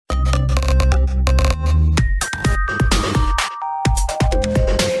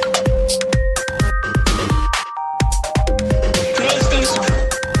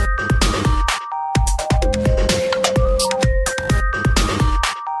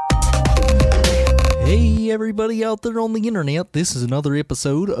Hey, everybody out there on the internet. This is another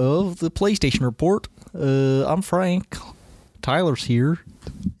episode of the PlayStation Report. I'm Frank. Tyler's here.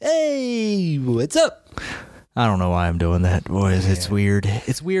 Hey, what's up? I don't know why I'm doing that, boys. Yeah. It's weird.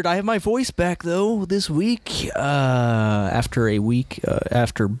 It's weird. I have my voice back, though, this week. After a week,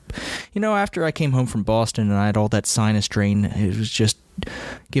 after I came home from Boston and I had all that sinus drain, it was just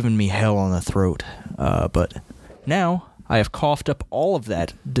giving me hell on the throat. But now I have coughed up all of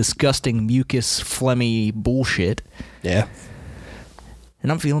that disgusting mucus, phlegmy bullshit. Yeah.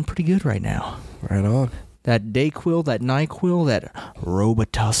 And I'm feeling pretty good right now. Right on. That Dayquil, that NyQuil, that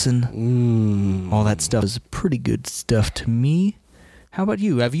Robitussin, all that stuff is pretty good stuff to me. How about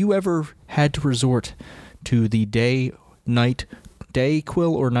you? Have you ever had to resort to the Dayquil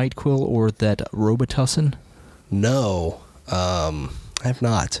or NyQuil or that Robitussin? No, I have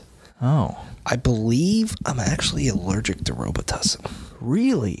not. Oh. I believe I'm actually allergic to Robitussin.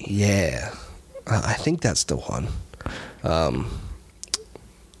 Really? Yeah. I think that's the one.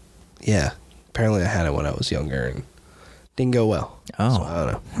 Yeah. Apparently I had it when I was younger and didn't go well. Oh. So I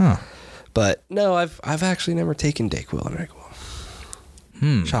don't know. Huh. But no, I've actually never taken Dayquil or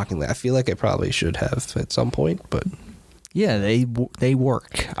NyQuil. Shockingly. I feel like I probably should have at some point, but yeah, they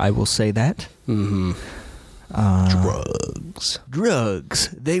work. I will say that. Mm-hmm. Drugs.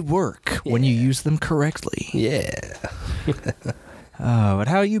 They work when you use them correctly. Yeah. But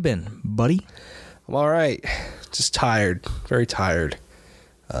how you been, buddy? I'm all right. Just tired. Very tired.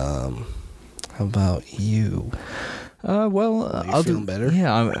 How about you? Are you feeling better?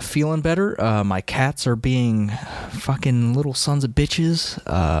 Yeah, I'm feeling better. My cats are being fucking little sons of bitches.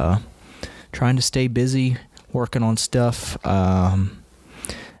 Trying to stay busy, working on stuff.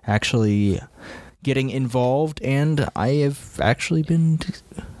 Actually getting involved, and I have actually been...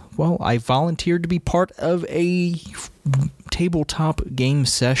 Well, I volunteered to be part of a tabletop game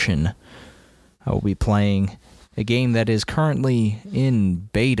session. I will be playing a game that is currently in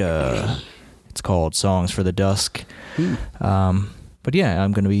beta. It's called Songs for the Dusk. But yeah,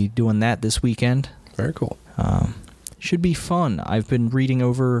 I'm going to be doing that this weekend. Very cool. Should be fun. I've been reading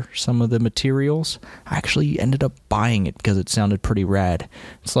over some of the materials. I actually ended up buying it because it sounded pretty rad.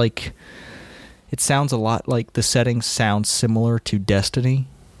 It's like... It sounds a lot like the settings sound similar to Destiny.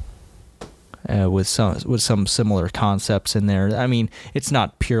 With some similar concepts in there. I mean, it's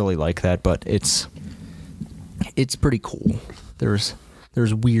not purely like that, but it's pretty cool. There's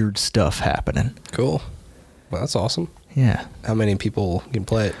weird stuff happening. Cool. Well, that's awesome. Yeah. How many people can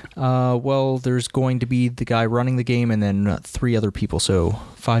play it? Well, there's going to be the guy running the game and then 3 other people, so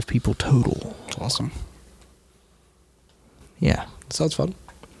 5 people total. Awesome. Yeah. Sounds fun.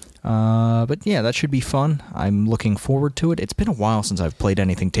 But yeah, that should be fun. I'm looking forward to it. It's been a while since I've played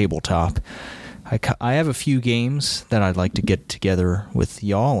anything tabletop. I have a few games that I'd like to get together with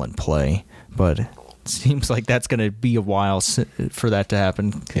y'all and play, but it seems like that's going to be a while for that to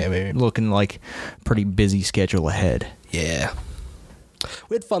happen. Yeah, maybe. Looking like a pretty busy schedule ahead. Yeah.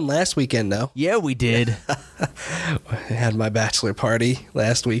 We had fun last weekend, though. Yeah, we did. I had my bachelor party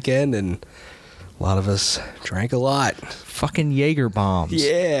last weekend, and a lot of us drank a lot. Fucking Jaeger bombs.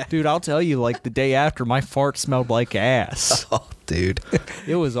 Yeah. Dude, I'll tell you, like, the day after, my fart smelled like ass. Oh, dude.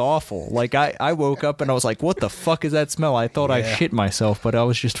 It was awful. Like, I woke up and I was like, what the fuck is that smell? I thought I shit myself, but I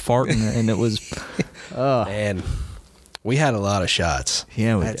was just farting, and it was... Man, we had a lot of shots.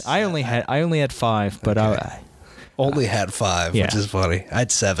 Yeah, we did. I only had 5, but okay. I only had 5, which is funny. I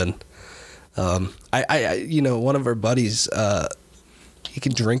had 7. I one of our buddies, he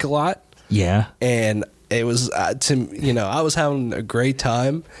can drink a lot. Yeah. And it was, I was having a great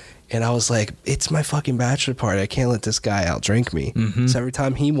time, and I was like, it's my fucking bachelor party. I can't let this guy outdrink me. Mm-hmm. So every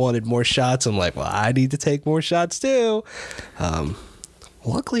time he wanted more shots, I'm like, well, I need to take more shots too.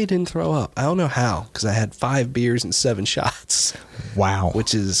 Luckily, I didn't throw up. I don't know how, because I had 5 beers and 7 shots. Wow.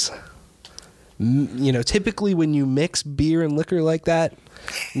 Which is, typically when you mix beer and liquor like that,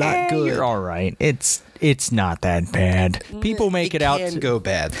 not good. You're all right. It's not that bad. People make it out. It can go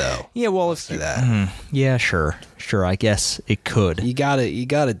bad though. Yeah, well, if that. Yeah, sure. I guess it could. You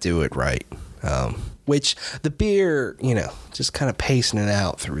gotta do it right. Which the beer, just kind of pacing it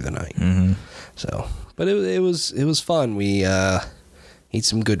out through the night. Mm-hmm. So, but it was fun. We ate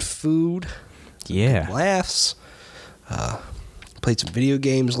some good food. Yeah. Good laughs. Played some video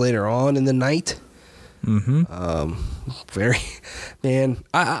games later on in the night. Mm-hmm.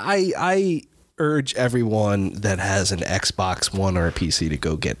 I urge everyone that has an Xbox One or a PC to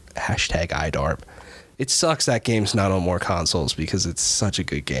go get #IDARB. It sucks that game's not on more consoles because it's such a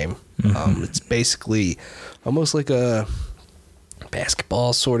good game. Mm-hmm. It's basically almost like a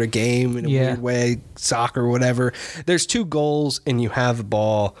basketball sort of game in a weird way, soccer, whatever. There's 2 goals, and you have the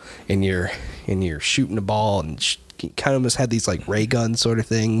ball, and you're shooting the ball, and kind of almost had these like ray gun sort of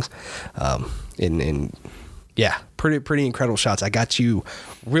things, and yeah, pretty incredible shots. I got you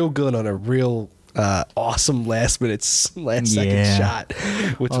real good on a real awesome last second shot,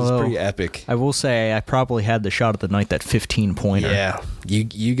 which was pretty epic. I will say I probably had the shot of the night, that 15-pointer. Yeah,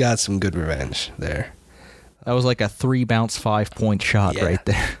 you got some good revenge there. That was like a 3-bounce 5-point shot right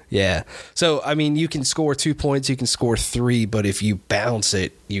there. Yeah. So, I mean, you can score 2 points, you can score 3, but if you bounce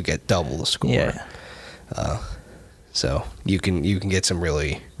it, you get double the score. Yeah. So you can get some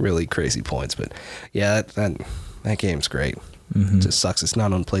really, really crazy points. But yeah, that game's great. It just sucks it's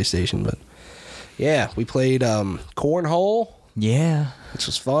not on PlayStation. But yeah, we played Cornhole. Yeah. Which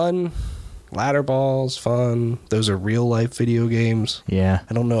was fun. Ladder balls, fun. Those are real life video games. Yeah.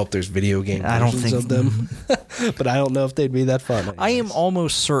 I don't know if there's video game versions of them, but I don't know if they'd be that fun. Anyways. I am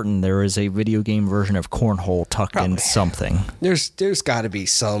almost certain there is a video game version of Cornhole tucked in something. There's got to be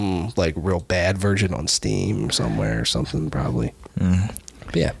some like real bad version on Steam somewhere or something probably.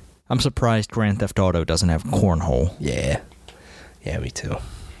 But yeah. I'm surprised Grand Theft Auto doesn't have Cornhole. Yeah. Yeah, me too.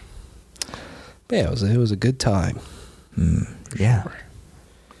 But yeah, it was a good time. Yeah. Sure.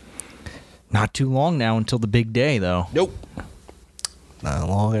 Not too long now until the big day, though. Nope. Not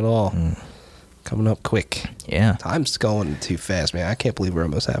long at all. Coming up quick. Yeah. Time's going too fast, man. I can't believe we're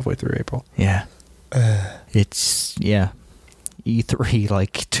almost halfway through April. Yeah. It's, E3,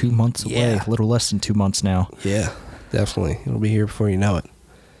 like 2 months away. A little less than 2 months now. Yeah, definitely. It'll be here before you know it.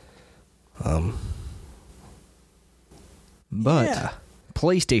 But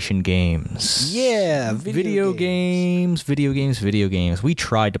PlayStation games. Yeah, video games. We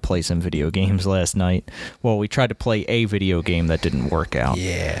tried to play some video games last night. Well, we tried to play a video game that didn't work out.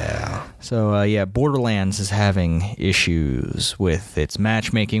 Yeah. So, Borderlands is having issues with its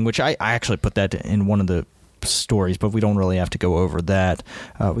matchmaking, which I actually put that in one of the stories, but we don't really have to go over that.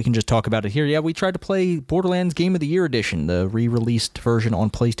 We can just talk about it here. Yeah, we tried to play Borderlands Game of the Year Edition, the re-released version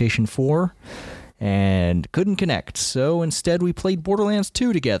on PlayStation 4. And couldn't connect, so instead we played Borderlands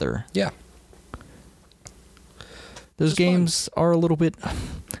 2 together. Yeah. Those games are a little bit...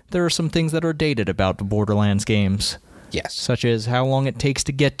 There are some things that are dated about the Borderlands games. Yes. Such as how long it takes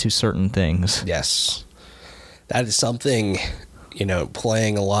to get to certain things. Yes. That is something,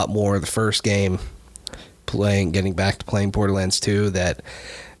 playing a lot more of the first game, getting back to playing Borderlands 2, that...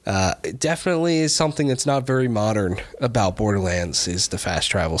 definitely is something that's not very modern about Borderlands is the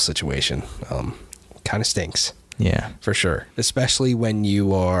fast travel situation. Kind of stinks. Yeah. For sure. Especially when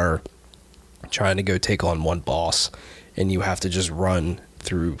you are trying to go take on one boss and you have to just run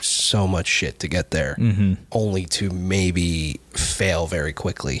through so much shit to get there, only to maybe fail very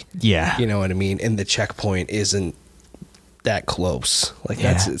quickly. Yeah. You know what I mean? And the checkpoint isn't that close. Like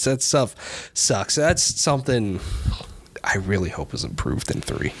that stuff sucks. That's something I really hope is improved in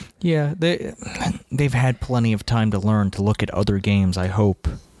 3. Yeah, they've had plenty of time to learn to look at other games. I hope.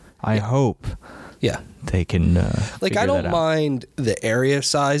 Yeah, they can. I don't mind the area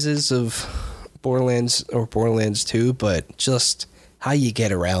sizes of Borderlands or Borderlands 2, but just how you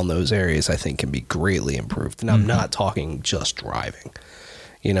get around those areas, I think, can be greatly improved. And I'm not talking just driving.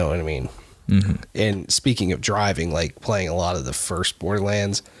 You know what I mean? And speaking of driving, like playing a lot of the first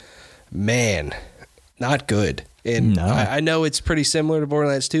Borderlands, man, not good. And I know it's pretty similar to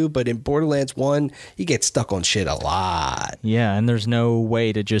Borderlands 2, but in Borderlands 1, you get stuck on shit a lot. Yeah, and there's no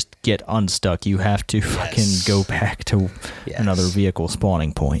way to just get unstuck. You have to fucking go back to another vehicle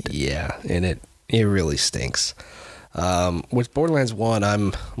spawning point. Yeah, and it really stinks. With Borderlands 1,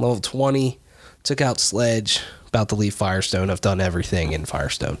 I'm level 20, took out Sledge, about to leave Firestone. I've done everything in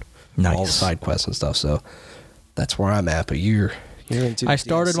Firestone. Nice. All the side quests and stuff, so that's where I'm at, but you're into I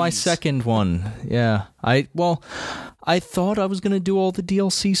started my second one. Yeah. I thought I was going to do all the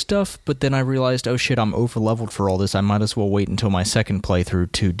DLC stuff, but then I realized, oh shit, I'm over-leveled for all this. I might as well wait until my second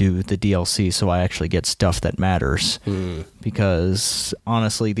playthrough to do the DLC so I actually get stuff that matters. Because,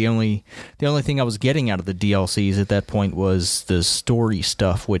 honestly, the only thing I was getting out of the DLCs at that point was the story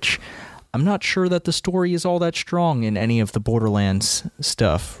stuff, which I'm not sure that the story is all that strong in any of the Borderlands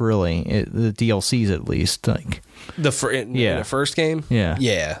stuff, really. The DLCs, at least. Like the first game? Yeah.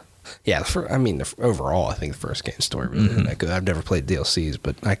 Yeah. Yeah, overall, I think the first game story really isn't that good. I've never played DLCs,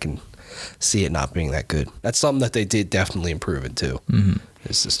 but I can see it not being that good. That's something that they did definitely improve it too.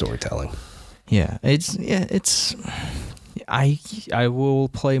 Is the storytelling. Yeah, I will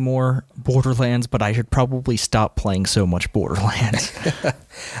play more Borderlands, but I should probably stop playing so much Borderlands.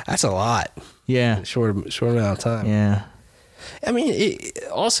 That's a lot. Yeah, Short amount of time. Yeah. I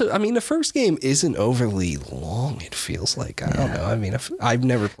mean, the first game isn't overly long. It feels like, I don't know. I mean, I've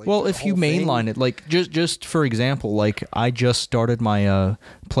never played. Well, if you mainline it, like just for example, like I just started my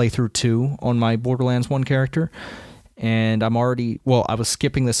playthrough 2 on my Borderlands 1 character, and I'm already, well, I was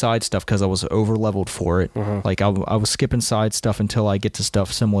skipping the side stuff because I was over leveled for it. Like I was skipping side stuff until I get to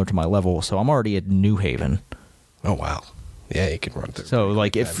stuff similar to my level, so I'm already at New Haven. Oh wow. Yeah, you can run through. So,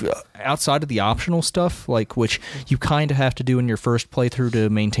 like, if outside of the optional stuff, like, which you kind of have to do in your first playthrough to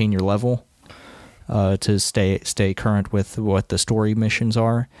maintain your level, to stay current with what the story missions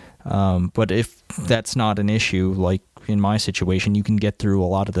are. But if that's not an issue, like in my situation, you can get through a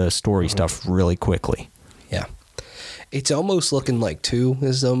lot of the story stuff really quickly. Yeah. It's almost looking like 2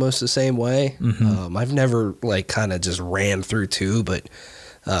 is almost the same way. I've never, like, kind of just ran through 2, but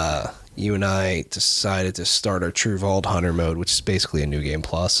you and I decided to start our True Vault Hunter mode, which is basically a New Game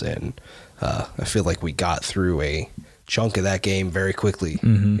Plus, and I feel like we got through a chunk of that game very quickly.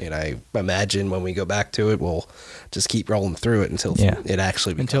 And I imagine when we go back to it, we'll just keep rolling through it until it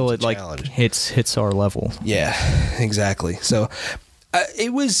actually becomes a challenge. Like hits our level. Yeah, exactly. So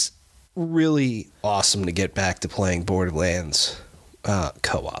it was really awesome to get back to playing Borderlands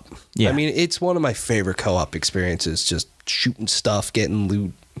co-op. Yeah. I mean, it's one of my favorite co-op experiences, just shooting stuff, getting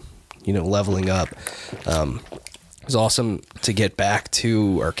loot, leveling up. It was awesome to get back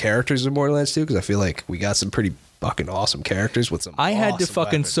to our characters in Borderlands 2 because I feel like we got some pretty fucking awesome characters with some I had to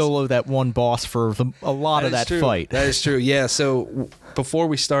fucking weapons. Solo that one boss for a lot of that fight. That is true. Yeah, so before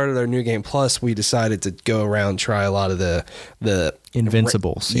we started our New Game Plus, we decided to go around and try a lot of the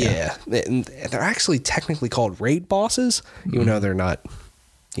Invincibles. Yeah. And they're actually technically called raid bosses, even though they're not,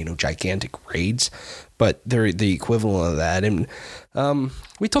 gigantic raids, but they're the equivalent of that. And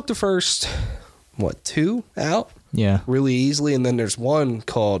we took the first, 2 out? Yeah. Really easily. And then there's one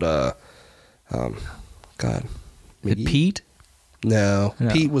called, Is it Pete? No,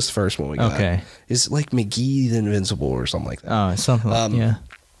 Pete was the first one we got. Okay. It's like McGee the Invincible or something like that. Oh, something like yeah.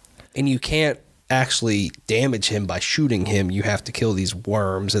 And you can't actually damage him by shooting him. You have to kill these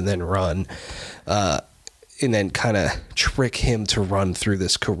worms and then run. And then kind of trick him to run through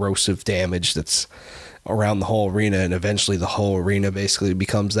this corrosive damage that's around the whole arena, and eventually the whole arena basically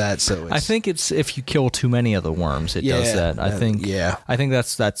becomes that. So I think it's if you kill too many of the worms, it does that. I think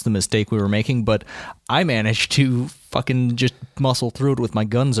that's the mistake we were making. But I managed to fucking just muscle through it with my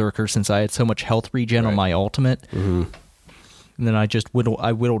Gunzerker since I had so much health regen on my ultimate. And then I just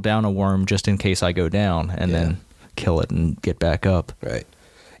whittle down a worm just in case I go down, and then kill it and get back up. Right.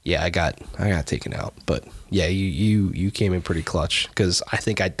 Yeah, I got taken out, but yeah, you came in pretty clutch because I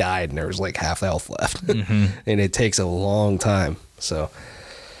think I died and there was like half health left, and it takes a long time. So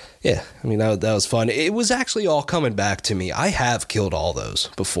yeah, I mean that was fun. It was actually all coming back to me. I have killed all those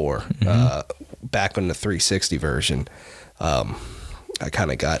before, back on the 360 version. I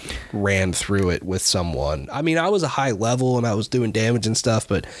kind of ran through it with someone. I mean, I was a high level and I was doing damage and stuff,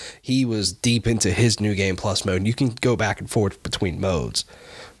 but he was deep into his New Game Plus mode. And you can go back and forth between modes.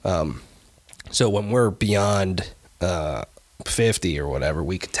 So when we're beyond 50 or whatever,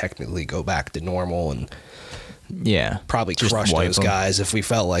 we could technically go back to normal and probably crush those guys if we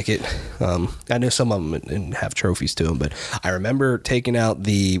felt like it. I know some of them didn't have trophies to them, but I remember taking out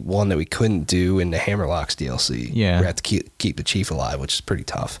the one that we couldn't do in the Hammerlocks DLC. Yeah, we had to keep the chief alive, which is pretty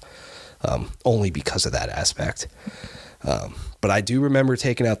tough, only because of that aspect. But I do remember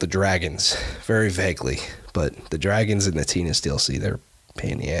taking out the dragons very vaguely. But the dragons in the Tina's DLC, they're a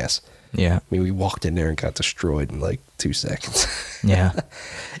pain in the ass. Yeah. I mean, we walked in there and got destroyed in like 2 seconds. Yeah.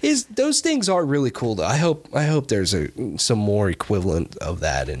 Those things are really cool, though. I hope there's some more equivalent of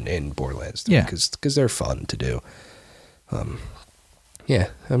that in Borderlands 3, because they're fun to do. Yeah,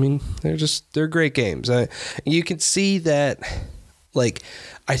 I mean, they're great games. You can see that, like,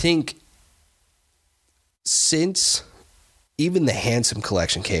 I think since even the Handsome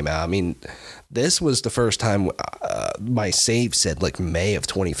Collection came out, I mean, this was the first time my save said like May of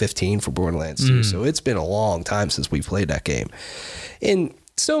 2015 for Borderlands 2. So it's been a long time since we played that game. And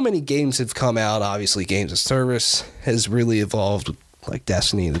so many games have come out. Obviously, games of service has really evolved, like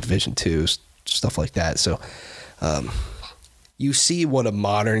Destiny and The Division 2, stuff like that. So you see what a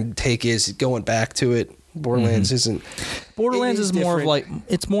modern take is going back to it. Borderlands isn't. Borderlands is more of like,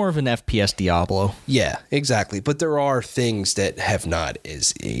 it's more of an FPS Diablo. Yeah, exactly. But there are things that have not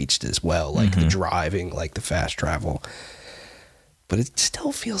aged as well, like the driving, like the fast travel. But it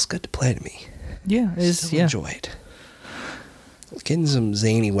still feels good to play to me. Yeah, it's enjoy it. Getting some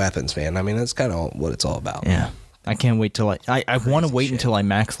zany weapons, man. I mean, that's kind of what it's all about. Yeah. I can't wait till I want to wait until I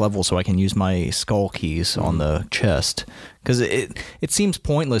max level so I can use my skull keys on the chest, because it seems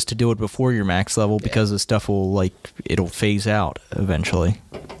pointless to do it before your max level because the stuff it'll phase out eventually.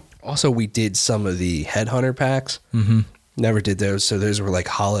 Also, we did some of the Headhunter packs. Mm-hmm. Never did those, so those were like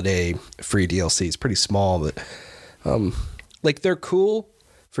holiday free DLCs, pretty small, but like they're cool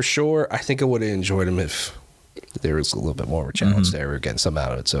for sure. I think I would have enjoyed them if there was a little bit more of a challenge there. We were getting some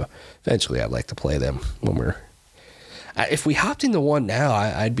out of it, so eventually I'd like to play them when we're. If we hopped into one now,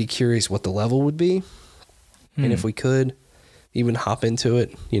 I'd be curious what the level would be, and if we could even hop into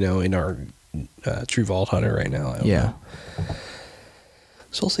it, in our True Vault Hunter right now. I don't know.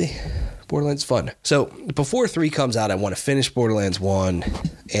 So we'll see. Borderlands fun. So before 3 comes out, I want to finish Borderlands 1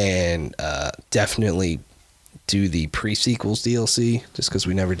 and definitely do the pre-sequels DLC, just because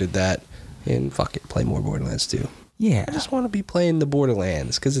we never did that. And fuck it, play more Borderlands 2. Yeah. I just want to be playing the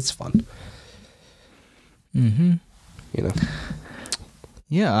Borderlands because it's fun. Mm-hmm.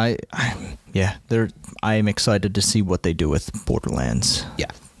 Yeah, I am excited to see what they do with Borderlands.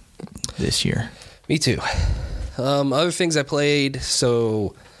 Yeah. This year. Me too. Other things I played,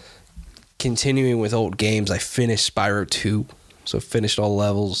 so continuing with old games, I finished Spyro 2. So finished all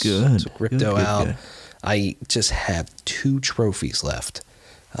levels. Good. Took Ripto out. Good. I just have 2 trophies left.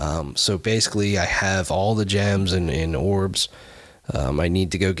 So basically I have all the gems and orbs. I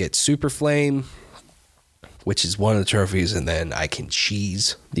need to go get Super Flame, which is one of the trophies, and then I can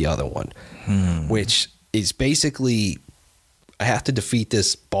cheese the other one, which is basically I have to defeat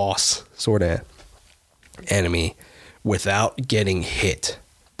this boss sort of enemy without getting hit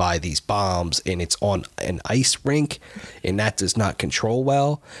by these bombs, and it's on an ice rink, and that does not control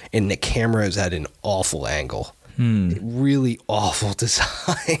well, and the camera is at an awful angle. Really awful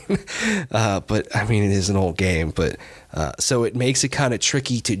design. But I mean, it is an old game, but so it makes it kind of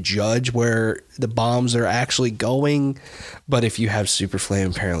tricky to judge where the bombs are actually going. But if you have Super Flame,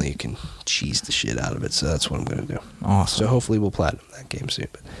 apparently you can cheese the shit out of it. So that's what I'm going to do. Awesome. So hopefully we'll platinum that game soon.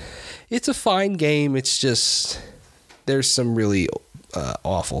 But it's a fine game. It's just there's some really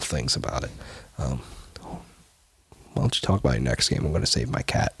awful things about it. Why don't you talk about your next game? I'm going to save my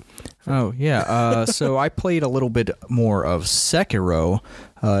cat. Oh, yeah. So I played a little bit more of Sekiro.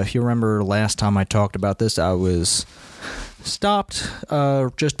 If you remember last time I talked about this, I was stopped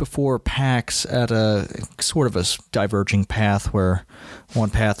just before PAX at a sort of a diverging path where one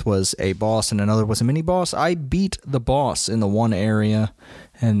path was a boss and another was a mini-boss. I beat the boss in the one area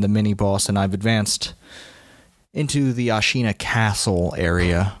and the mini-boss, and I've advanced into the Ashina Castle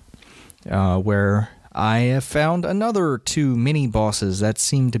area where I have found another 2 mini-bosses that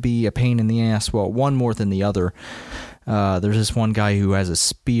seem to be a pain in the ass. Well, one more than the other. There's this one guy who has a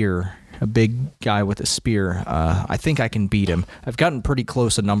spear, a big guy with a spear. I think I can beat him. I've gotten pretty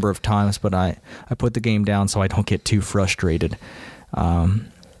close a number of times, but I put the game down so I don't get too frustrated.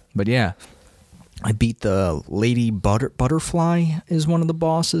 But yeah, I beat the Lady Butterfly is one of the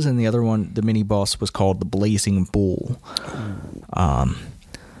bosses, and the other one, the mini-boss, was called the Blazing Bull.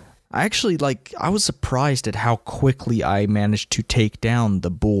 I was surprised at how quickly I managed to take down the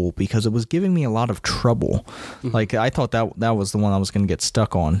bull because it was giving me a lot of trouble. Like, I thought that was the one I was going to get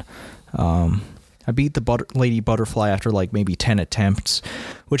stuck on. I beat the Lady Butterfly after like maybe 10 attempts,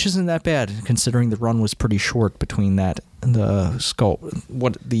 which isn't that bad considering the run was pretty short between that and the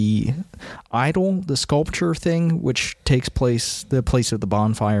the sculpture thing, which takes place the place of the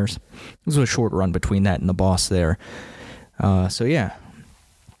bonfires. It was a short run between that and the boss there. So yeah.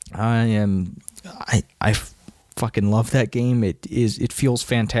 I fucking love that game. It feels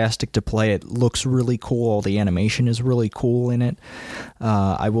fantastic to play. It looks really cool. All the animation is really cool in it.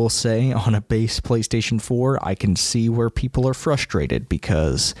 I will say on a base PlayStation 4, I can see where people are frustrated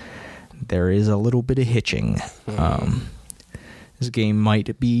because there is a little bit of hitching. This game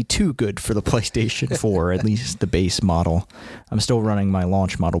might be too good for the PlayStation 4, at least the base model. I'm still running my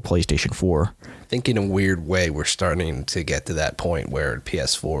launch model PlayStation 4. I think in a weird way, we're starting to get to that point where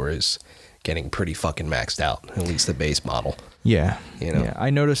PS4 is getting pretty fucking maxed out, at least the base model. Yeah, yeah. I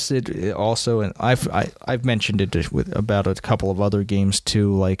noticed it also, and I've mentioned it about a couple of other games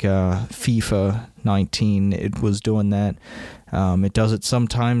too, like FIFA 19. It was doing that. It does it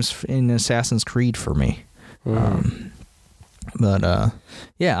sometimes in Assassin's Creed for me. But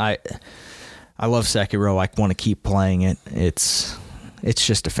yeah, I love Sekiro. I want to keep playing it. It's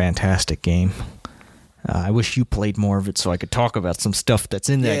just a fantastic game. I wish you played more of it so I could talk about some stuff that's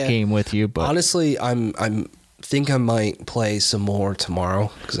in that game with you. But honestly, I think I might play some more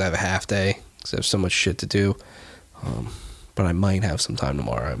tomorrow because I have a half day because I have so much shit to do. But I might have some time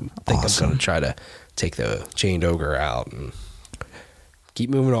tomorrow. I think I'm going to try to take the Chained Ogre out and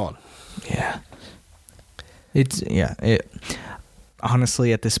keep moving on. Yeah.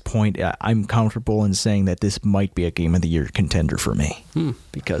 Honestly, at this point, I'm comfortable in saying that this might be a Game of the Year contender for me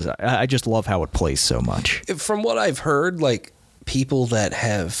because I just love how it plays so much. From what I've heard, like people that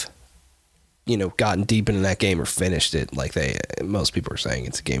have, gotten deep into that game or finished it, like most people are saying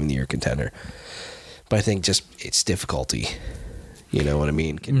it's a Game of the Year contender. But I think just its difficulty, you know what I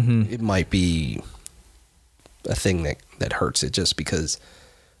mean? It might be a thing that hurts it just because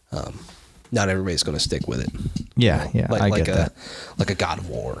not everybody's going to stick with it. Yeah, I get that. Like a God of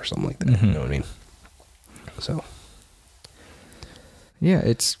War or something like that. You know what I mean? So, yeah,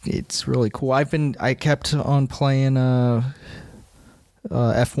 it's really cool. I kept on playing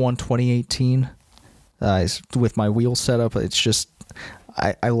F1 2018 with my wheel setup. It's just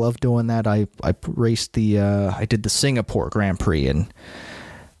I love doing that. I raced I did the Singapore Grand Prix and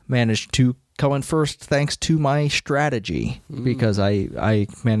managed to come in first thanks to my strategy because I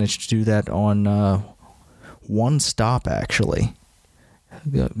managed to do that on one stop actually.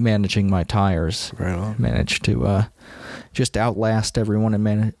 Managing my tires, right on. Managed to just outlast everyone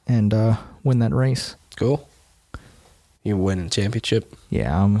and win that race. Cool. You win the championship?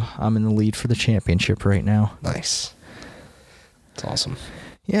 Yeah, I'm in the lead for the championship right now. Nice. That's awesome.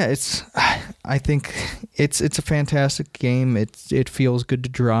 Yeah, I think it's a fantastic game. It feels good to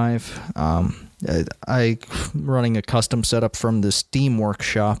drive. I'm running a custom setup from the Steam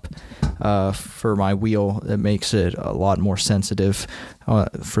Workshop for my wheel. That makes it a lot more sensitive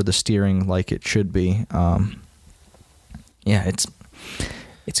for the steering, like it should be. Yeah,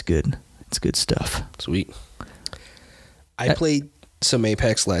 it's good. It's good stuff. Sweet. I played some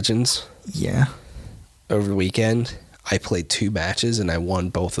Apex Legends. Yeah. Over the weekend. I played 2 matches and I won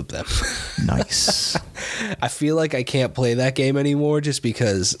both of them. Nice. I feel like I can't play that game anymore just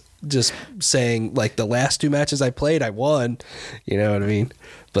because saying like the last 2 matches I played, I won. You know what I mean?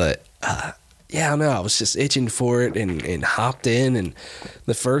 But yeah, I don't know. I was just itching for it and hopped in. And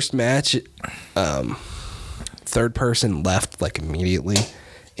the first match, third person left like immediately.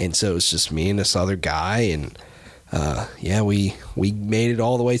 And so it was just me and this other guy. And yeah, we made it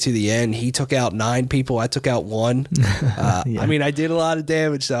all the way to the end. He took out 9 people. I took out 1. Yeah. I mean, I did a lot of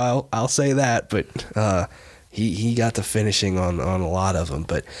damage, so I'll say that. But he got the finishing on a lot of them.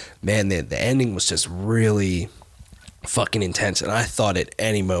 But man, the ending was just really fucking intense. And I thought at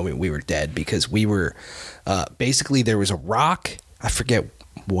any moment we were dead because we were basically there was a rock. I forget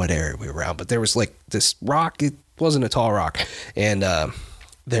what area we were around, but there was like this rock. It wasn't a tall rock, and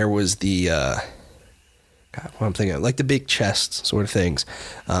there was the. God, what I'm thinking of, like the big chests sort of things.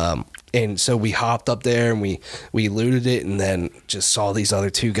 And so we hopped up there and we looted it and then just saw these other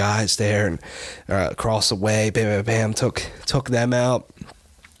 2 guys there and across the way, bam, bam, bam, took them out.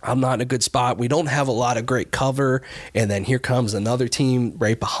 I'm not in a good spot. We don't have a lot of great cover. And then here comes another team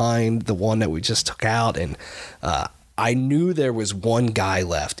right behind the one that we just took out. And I knew there was one guy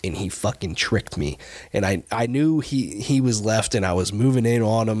left and he fucking tricked me. And I knew he was left and I was moving in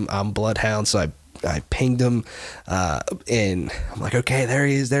on him. I'm Bloodhound, so I pinged him, and I'm like, okay, there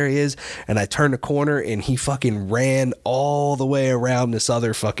he is. And I turned the corner and he fucking ran all the way around this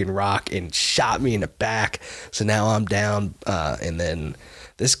other fucking rock and shot me in the back. So now I'm down. And then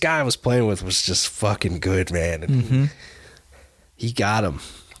this guy I was playing with was just fucking good, man. And he got him.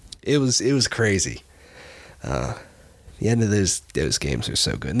 It was crazy. The end of those games are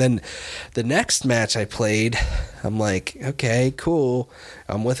so good. And then the next match I played, I'm like, okay, cool.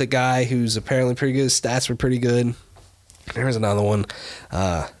 I'm with a guy who's apparently pretty good. His stats were pretty good. There's another one.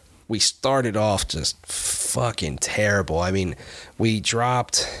 We started off just fucking terrible. I mean, we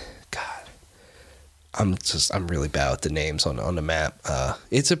dropped. God, I'm really bad with the names on the map.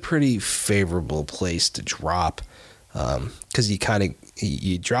 It's a pretty favorable place to drop because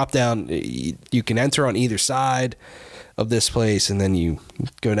you drop down. You can enter on either side of this place, and then you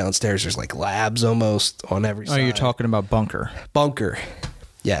go downstairs. There's like labs almost on every side. Oh, you're talking about Bunker.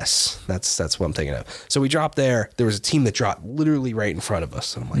 Yes, that's what I'm thinking of. So we dropped there. There was a team that dropped literally right in front of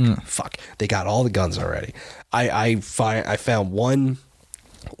us. And I'm like, fuck, they got all the guns already. I found one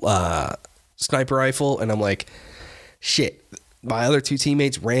sniper rifle, and I'm like, shit. My other 2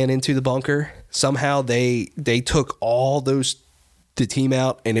 teammates ran into the bunker. Somehow they took all the team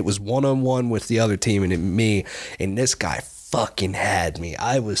out, and it was 1-on-1 with the other team and me, and this guy fucking had me.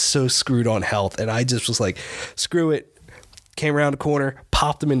 I was so screwed on health, and I just was like, screw it. Came around the corner,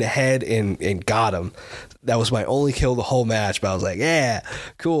 popped him in the head, and got him. That was my only kill the whole match, but I was like, yeah,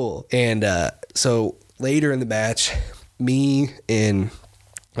 cool. And so later in the match, me and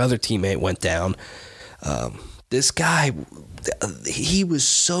another teammate went down. This guy, he was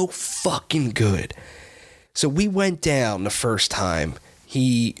so fucking good. So we went down the first time.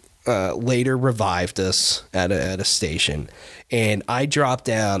 He later revived us at a station, and I dropped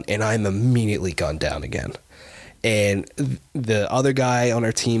down, and I'm immediately gunned down again. And the other guy on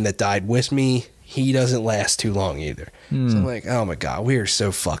our team that died with me, he doesn't last too long either. So I'm like, oh my God, we are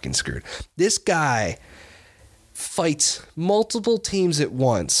so fucking screwed. This guy fights multiple teams at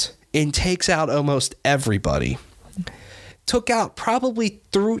once and takes out almost everybody. Took out probably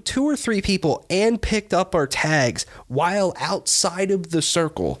through 2 or 3 people and picked up our tags while outside of the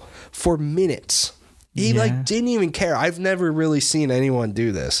circle for minutes. He didn't even care. I've never really seen anyone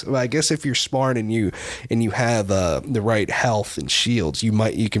do this. Well, I guess if you're smart and you have the right health and shields,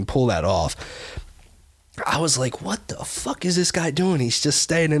 you can pull that off. I was like, what the fuck is this guy doing? He's just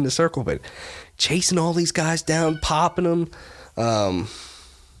staying in the circle, but chasing all these guys down, popping them.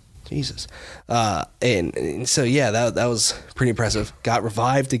 Jesus. And so, yeah, that was pretty impressive. Got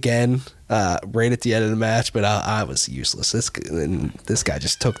revived again right at the end of the match, but I was useless. This guy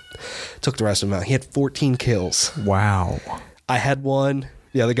just took the rest of them out. He had 14 kills. Wow. I had 1.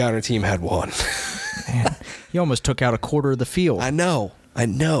 The other guy on our team had 1. Man, he almost took out a quarter of the field. I know.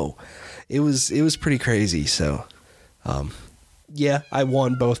 It was pretty crazy. So, yeah, I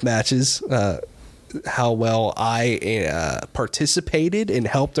won both matches. How well I participated and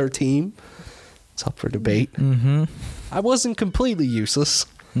helped our team, it's up for debate. Mm-hmm. I wasn't completely useless,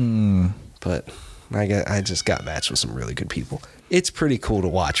 but I just got matched with some really good people. It's pretty cool to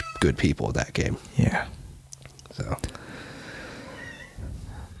watch good people at that game. Yeah. So.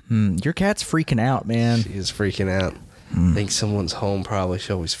 Your cat's freaking out, man. She is freaking out. I think someone's home probably.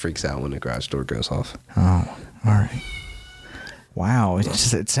 She always freaks out when the garage door goes off. Oh, all right. Wow,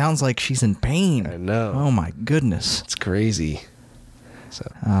 it sounds like she's in pain. I know. Oh my goodness. It's crazy. So,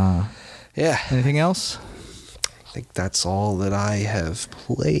 yeah. Anything else? I think that's all that I have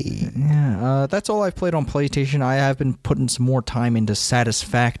played. Yeah, that's all I've played on PlayStation. I have been putting some more time into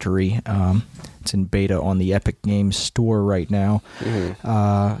Satisfactory. It's in beta on the Epic Games Store right now.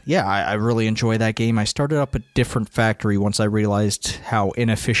 Yeah, I really enjoy that game. I started up a different factory once I realized how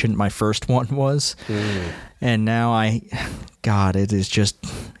inefficient my first one was. And now God, it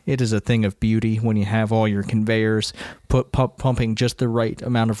is a thing of beauty when you have all your conveyors pumping just the right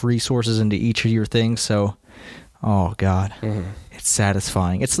amount of resources into each of your things. So, oh God, it's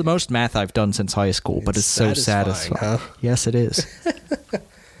satisfying. It's the most math I've done since high school, but it's so satisfying. Huh? Yes, it is.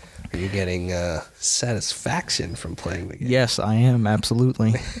 Are you getting satisfaction from playing the game? Yes, I am,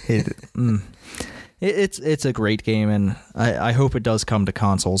 absolutely. It's a great game, and I hope it does come to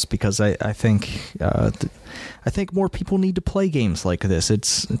consoles, because I think more people need to play games like this.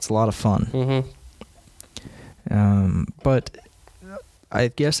 It's a lot of fun. But I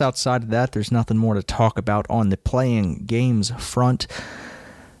guess outside of that, there's nothing more to talk about on the playing games front.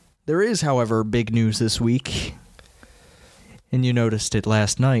 There is, however, big news this week. And you noticed it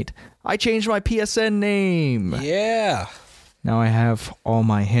last night. I changed my PSN name. Yeah. Now I have all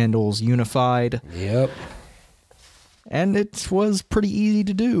my handles unified. Yep. And it was pretty easy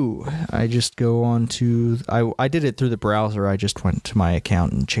to do. I just go on to... I did it through the browser. I just went to my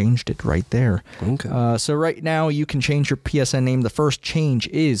account and changed it right there. Okay. So right now you can change your PSN name. The first change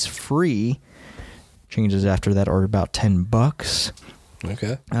is free. Changes after that are about $10.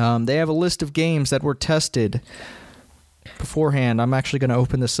 Okay. They have a list of games that were tested beforehand. I'm actually going to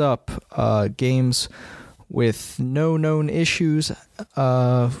open this up. Games with no known issues.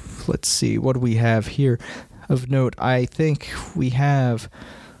 Let's see. What do we have here of note? I think we have...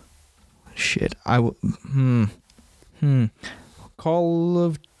 Shit. Call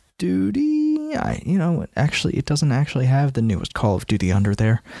of Duty? Actually, it doesn't actually have the newest Call of Duty under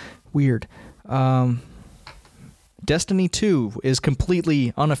there. Weird. Destiny 2 is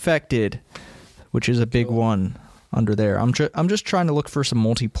completely unaffected, which is a big one under there. I'm just trying to look for some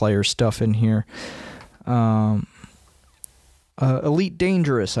multiplayer stuff in here. Elite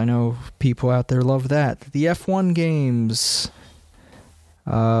Dangerous. I know people out there love that. The F1 games.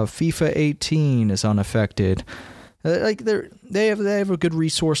 FIFA 18 is unaffected. They have a good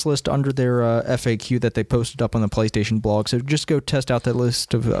resource list under their FAQ that they posted up on the PlayStation blog. So just go test out that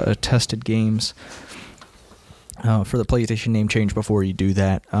list of tested games for the PlayStation name change before you do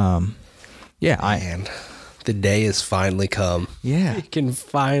that. Man, the day has finally come. Yeah. You can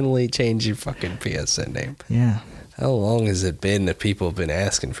finally change your fucking PSN name. Yeah. How long has it been that people have been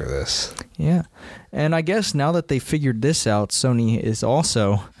asking for this? Yeah. And I guess now that they figured this out, Sony is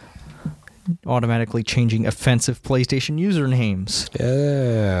also automatically changing offensive PlayStation usernames.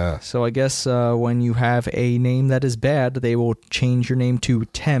 Yeah. So I guess when you have a name that is bad, they will change your name to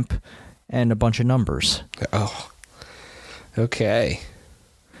temp and a bunch of numbers. Oh. Okay.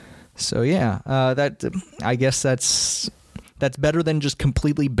 So yeah, I guess that's That's better than just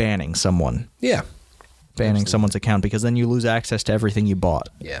completely banning someone. Yeah. Banning someone's account, because then you lose access to everything you bought.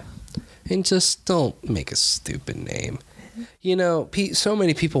 Yeah. And just don't make a stupid name. You know, so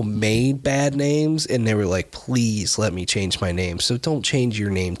many people made bad names, and they were like, please let me change my name. So don't change your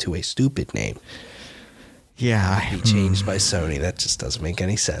name to a stupid name. Yeah. Be changed by Sony. That just doesn't make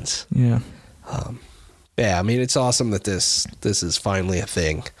any sense. Yeah. Yeah, I mean, it's awesome that this is finally a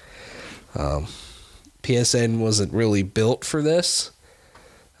thing. PSN wasn't really built for this.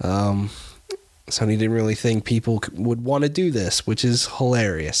 Sony didn't really think people would want to do this, which is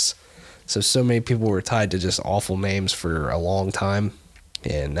hilarious. So many people were tied to just awful names for a long time,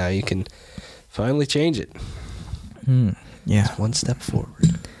 and now you can finally change it. Yeah. It's one step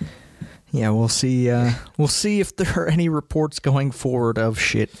forward. Yeah, we'll see. We'll see if there are any reports going forward of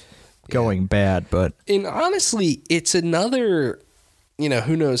shit going bad. But and honestly, it's another. You know,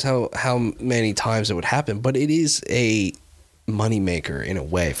 who knows how many times it would happen, but it is a moneymaker in a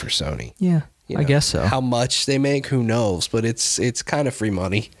way for Sony. Yeah, You know, I guess so. How much they make, who knows? But it's kind of free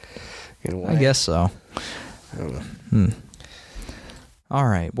money. In a way. I guess so. I don't know. All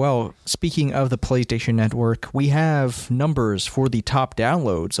right. Well, speaking of the PlayStation Network, we have numbers for the top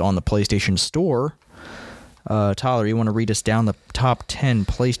downloads on the PlayStation Store. Tyler, you want to read us down the top 10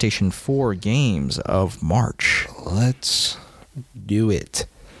 PlayStation 4 games of March? Let's do it.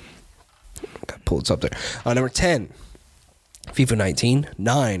 Gotta pull this up there. Number 10, FIFA 19.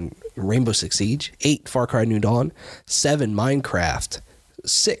 9, Rainbow Six Siege. 8, Far Cry New Dawn. 7, Minecraft.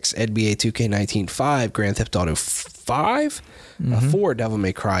 6, NBA 2K19. 5, Grand Theft Auto 5. 4, Devil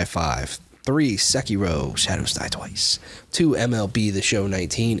May Cry 5. 3, Sekiro, Shadows Die Twice. 2, MLB The Show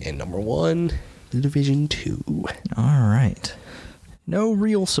 19. And number 1, The Division 2. All right. No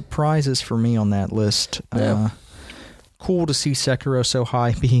real surprises for me on that list. No. Cool to see Sekiro so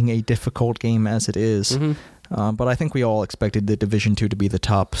high, being a difficult game as it is. But I think we all expected The Division 2 to be the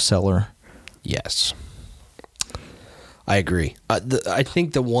top seller. Yes. I agree. I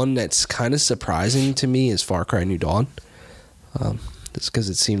think the one that's kind of surprising to me is Far Cry New Dawn. Just because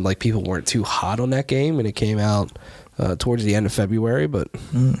it seemed like people weren't too hot on that game, and it came out towards the end of February. But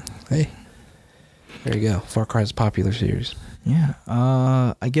hey, there you go. Far Cry is a popular series. Yeah.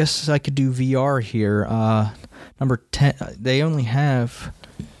 I guess I could do VR here. Number 10. They only have.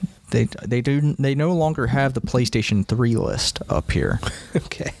 They no longer have the PlayStation 3 list up here.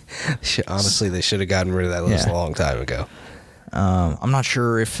 Okay. Honestly, they should have gotten rid of that list a long time ago. I'm not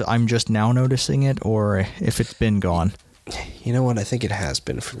sure if I'm just now noticing it or if it's been gone. You know what? I think it has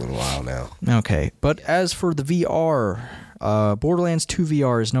been for a little while now. Okay. But as for the VR, Borderlands 2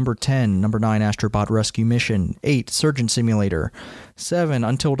 VR is number 10. Number 9, Astrobot Rescue Mission. 8, Surgeon Simulator. 7,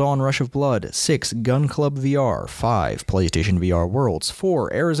 Until Dawn Rush of Blood. 6, Gun Club VR. 5, PlayStation VR Worlds.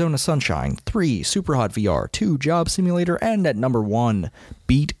 4, Arizona Sunshine. 3, Superhot VR. 2, Job Simulator. And at number 1,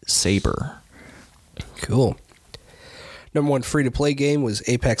 Beat Saber. Cool. Number 1 free-to-play game was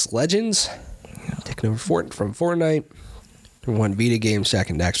Apex Legends. Taking over from Fortnite. Number 1 Vita game,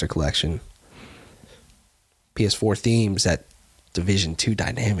 Shack and Daxter Collection. PS4 themes, that Division 2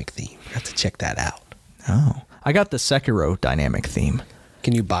 dynamic theme. I have to check that out. Oh. I got the Sekiro dynamic theme.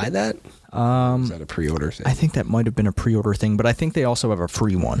 Can you buy that? Is that a pre-order thing? I think that might have been a pre-order thing, but I think they also have a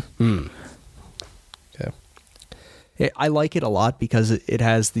free one. Okay. I like it a lot because it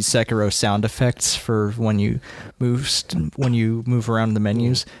has the Sekiro sound effects for when you move around the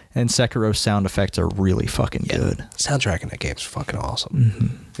menus, and Sekiro's sound effects are really fucking good. Soundtrack in that game's fucking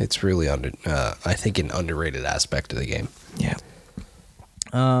awesome. It's really I think an underrated aspect of the game. Yeah.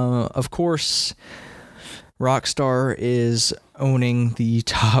 Of course, Rockstar is owning the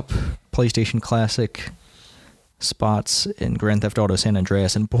top PlayStation Classic spots in Grand Theft Auto San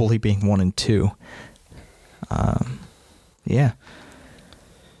Andreas, and Bully being 1 and 2. Yeah.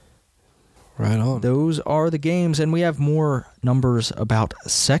 Right on. Those are the games, and we have more numbers about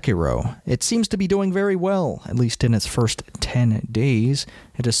Sekiro. It seems to be doing very well, at least in its first 10 days.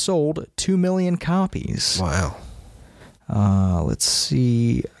 It has sold 2 million copies. Wow. Let's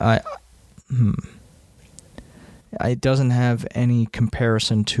see. It doesn't have any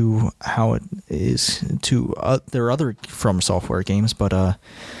comparison to how it is to their other From Software games, but it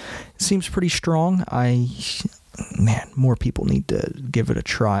seems pretty strong. Man, more people need to give it a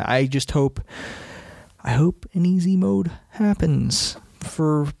try. I hope an easy mode happens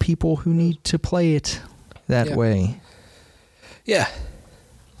for people who need to play it that way. Yeah.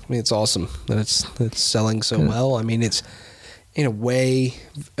 I mean, it's awesome that it's selling so well. I mean, it's in a way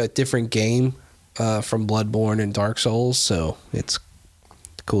a different game from Bloodborne and Dark Souls, so it's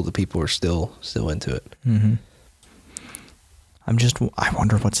cool that people are still into it. I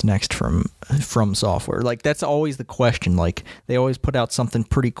wonder what's next from Software. Like, that's always the question. Like, they always put out something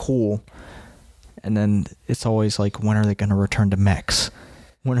pretty cool, and then it's always like, when are they going to return to mechs?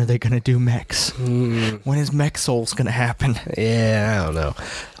 When are they going to do mechs? When is Mech Souls going to happen? Yeah, I don't know.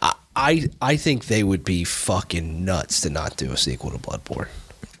 I think they would be fucking nuts to not do a sequel to Bloodborne.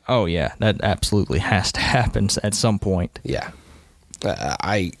 Oh, yeah. That absolutely has to happen at some point. Yeah.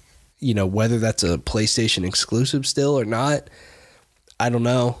 Whether that's a PlayStation exclusive still or not, I don't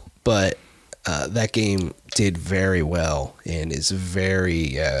know. But that game did very well and is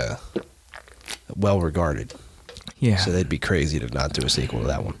very well regarded. Yeah. So they'd be crazy to not do a sequel to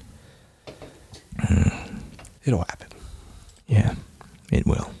that one. It'll happen. Yeah, it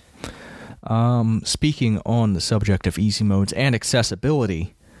will. Speaking on the subject of easy modes and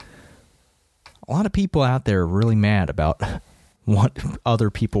accessibility, a lot of people out there are really mad about other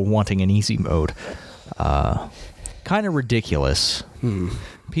people wanting an easy mode. Kind of ridiculous.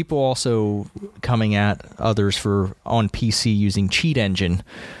 People also coming at others on PC using cheat engine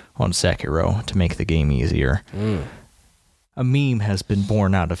on Sekiro to make the game easier. A meme has been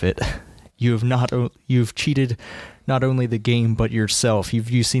born out of it. You've cheated not only the game but yourself.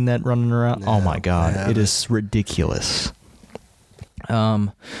 You've seen that running around? No, oh my god, it is ridiculous.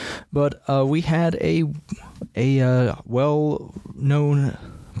 But we had a well-known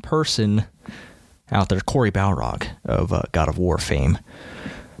person out there, Cory Balrog of God of War fame,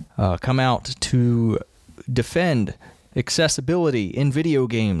 come out to defend accessibility in video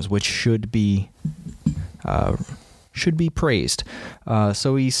games, which should be praised.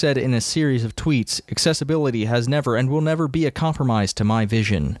 So he said in a series of tweets, "Accessibility has never and will never be a compromise to my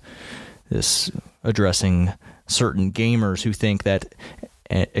vision." This addressing certain gamers who think that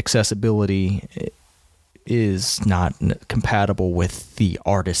accessibility is not compatible with the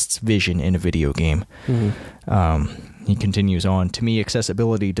artist's vision in a video game. He continues on, "To me,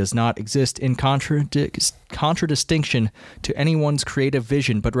 accessibility does not exist in contradistinction to anyone's creative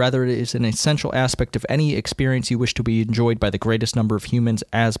vision, but rather it is an essential aspect of any experience you wish to be enjoyed by the greatest number of humans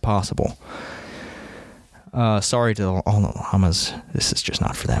as possible." Sorry to all the llamas, this is just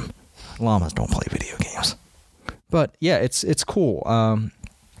not for them. Llamas don't play video games. But yeah, it's cool.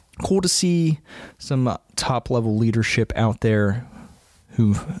 Cool to see some top-level leadership out there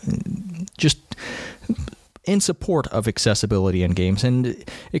who just in support of accessibility in games. And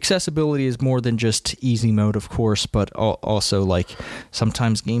accessibility is more than just easy mode, of course, but also, like,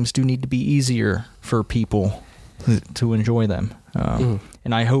 sometimes games do need to be easier for people to enjoy them.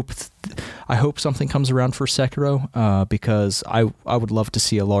 And I hope something comes around for Sekiro, because I would love to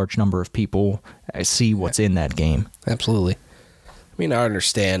see a large number of people see what's in that game. Absolutely. I mean, I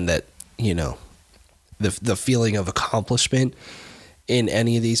understand that, the feeling of accomplishment in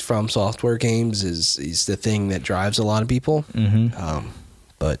any of these From Software games is the thing that drives a lot of people.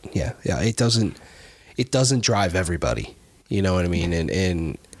 But yeah, it doesn't drive everybody. You know what I mean?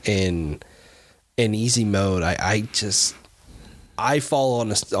 And in easy mode, I fall in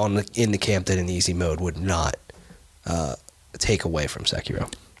the camp that an easy mode would not take away from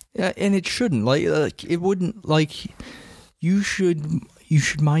Sekiro. Yeah, and it shouldn't. Like it wouldn't. Like, you should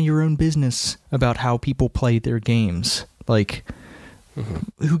mind your own business about how people play their games. Like,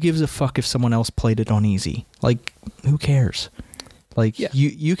 who gives a fuck if someone else played it on easy? Like, who cares? Like,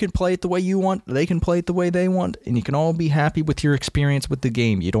 you can play it the way you want. They can play it the way they want, and you can all be happy with your experience with the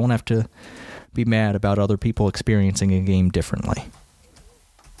game. You don't have to be mad about other people experiencing a game differently.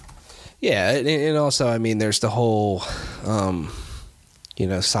 Yeah, and also, I mean, there's the whole,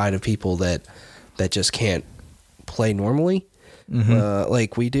 side of people that just can't play normally,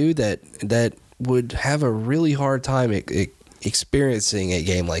 like we do, that would have a really hard time experiencing a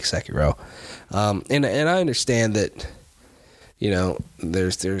game like Sekiro. And I understand that,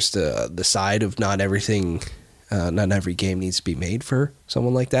 there's the side of not everything, not every game needs to be made for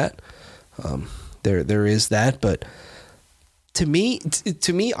someone like that. There is that, but to me,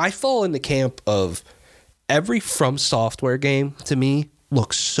 I fall in the camp of every From Software game. To me,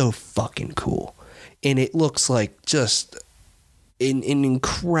 looks so fucking cool, and it looks like just an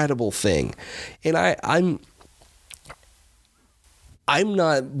incredible thing. And I'm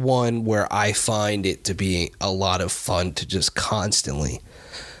not one where I find it to be a lot of fun to just constantly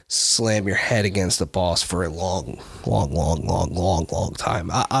slam your head against the boss for a long time.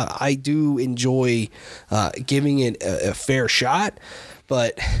 I do enjoy giving it a fair shot,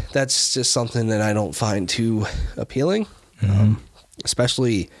 but that's just something that I don't find too appealing.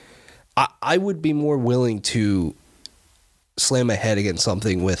 Especially, I would be more willing to slam my head against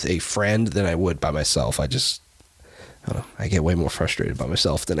something with a friend than I would by myself. I get way more frustrated by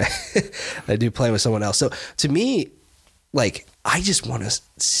myself than I do playing with someone else. So to me, like, I just want to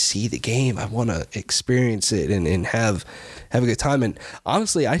see the game. I want to experience it and have a good time. And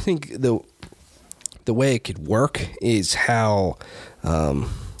honestly, I think the way it could work is how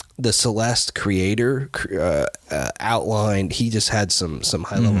the Celeste creator outlined. He just had some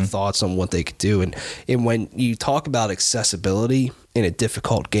high level thoughts on what they could do. And when you talk about accessibility in a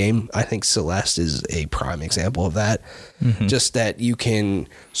difficult game, I think Celeste is a prime example of that. Just that you can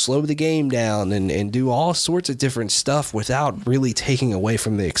slow the game down and do all sorts of different stuff without really taking away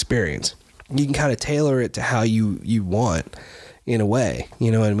from the experience. You can kind of tailor it to how you want, in a way.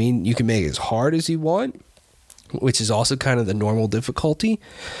 You know what I mean? You can make it as hard as you want, which is also kind of the normal difficulty.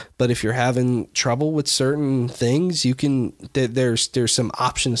 But if you're having trouble with certain things, you can there's some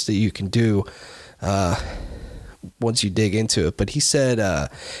options that you can do once you dig into it. But he said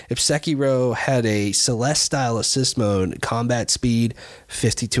if Sekiro had a Celeste style assist mode, combat speed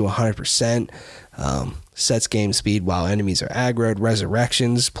 50 to 100%, sets game speed while enemies are aggroed,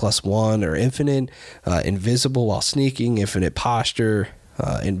 resurrections +1 or infinite, invisible while sneaking, infinite posture,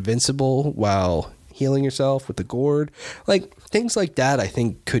 invincible while healing yourself with the gourd, like things like that, I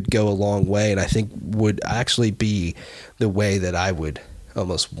think could go a long way, and I think would actually be the way that I would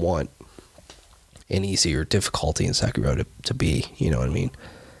almost want an easier difficulty in Sekiro to be. You know what I mean?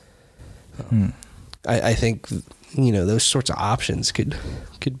 I think, you know, those sorts of options could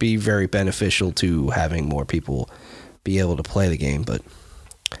be very beneficial to having more people be able to play the game. But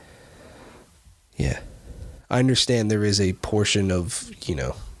yeah, I understand there is a portion of, you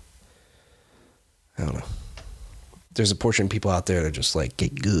know, I don't know. There's a portion of people out there that are just like,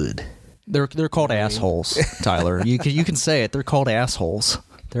 get good. They're called assholes, Tyler. You can say it. They're called assholes.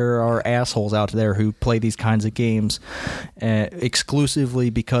 There are assholes out there who play these kinds of games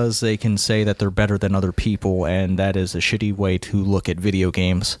exclusively because they can say that they're better than other people, and that is a shitty way to look at video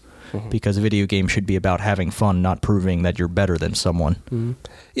games. Because a video game should be about having fun, not proving that you're better than someone.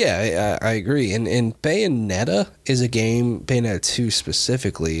 Yeah, I agree. And Bayonetta is a game, Bayonetta 2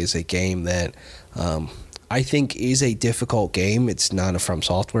 specifically, is a game that I think is a difficult game. It's not a From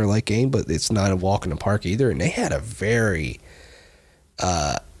Software-like game, but it's not a walk in the park either. And they had a very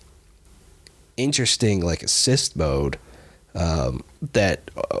interesting like assist mode that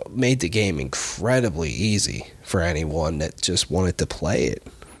made the game incredibly easy for anyone that just wanted to play it.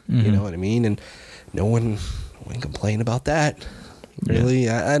 You know what I mean? And no one complained about that. Really,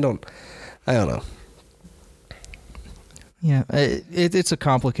 yeah. I don't know. Yeah, it's a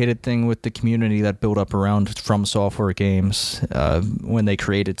complicated thing with the community that built up around From Software games when they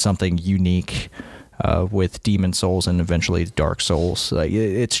created something unique with Demon Souls and eventually Dark Souls.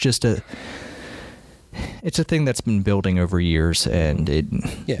 It's just it's a thing that's been building over years, and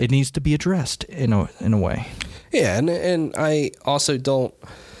it needs to be addressed in a way. Yeah, and I also don't.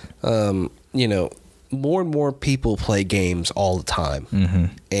 You know, more and more people play games all the time.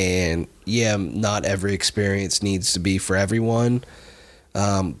 And yeah, not every experience needs to be for everyone.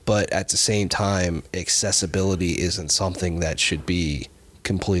 But at the same time, accessibility isn't something that should be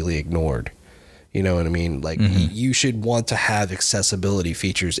completely ignored. You know what I mean? Like, you should want to have accessibility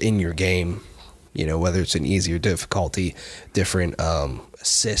features in your game, you know, whether it's an easier difficulty, different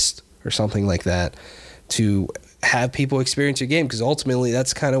assist or something like that, to have people experience your game, because ultimately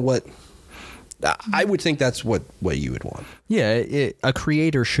that's kind of what I would think that's what you would want. Yeah, a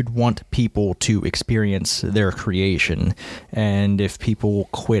creator should want people to experience their creation, and if people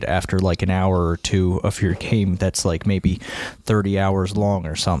quit after like an hour or two of your game that's like maybe 30 hours long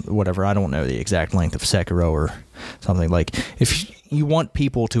or something, whatever, I don't know the exact length of Sekiro or something, like if you want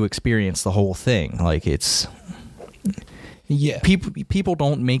people to experience the whole thing, like it's... Yeah, people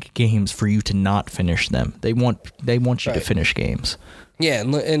don't make games for you to not finish them. They want you to finish games. Yeah,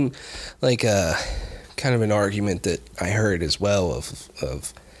 and like kind of an argument that I heard as well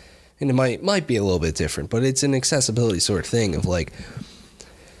of and it might be a little bit different, but it's an accessibility sort of thing of like,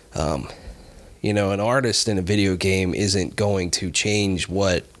 you know, an artist in a video game isn't going to change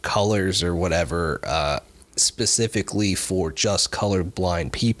what colors or whatever specifically for just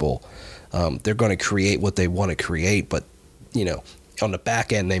colorblind people. They're going to create what they want to create, but you know, on the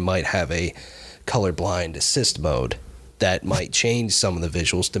back end, they might have a colorblind assist mode that might change some of the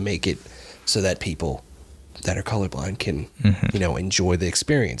visuals to make it so that people that are colorblind can, you know, enjoy the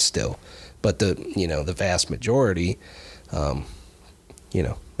experience still. But the vast majority, you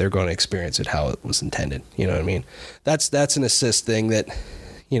know, they're going to experience it how it was intended. You know what I mean? That's an assist thing that,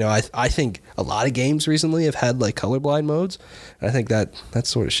 you know, I think a lot of games recently have had like colorblind modes. And I think that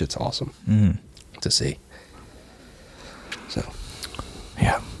sort of shit's awesome to see. So,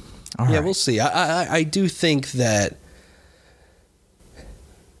 yeah. All right. We'll see. I do think that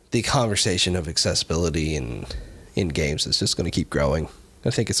the conversation of accessibility in in games. It's just going to keep growing. I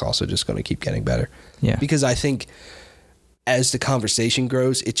think it's also just going to keep getting better. Yeah. Because I think as the conversation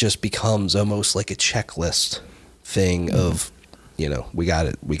grows, it just becomes almost like a checklist thing of, you know, we got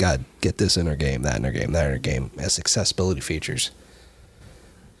to get this in our game, that in our game, that in our game as accessibility features.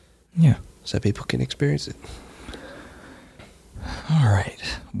 Yeah. So that people can experience it. All right.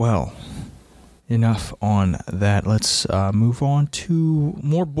 Well, enough on that. Let's move on to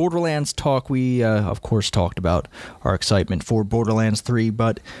more Borderlands talk. We, of course, talked about our excitement for Borderlands 3,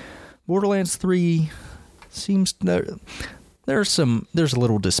 but Borderlands 3 seems there's a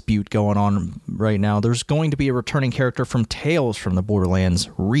little dispute going on right now. There's going to be a returning character from Tales from the Borderlands,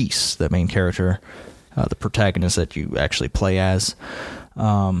 Reese, the main character, the protagonist that you actually play as.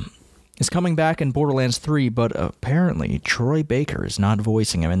 Is coming back in Borderlands 3, but apparently Troy Baker is not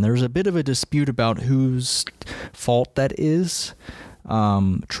voicing him, and there's a bit of a dispute about whose fault that is.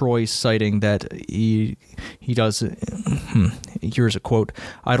 Troy citing that he does. Here's a quote: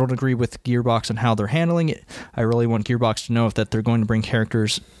 "I don't agree with Gearbox on how they're handling it. I really want Gearbox to know if that they're going to bring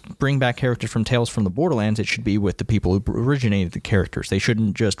back characters from Tales from the Borderlands. It should be with the people who originated the characters. They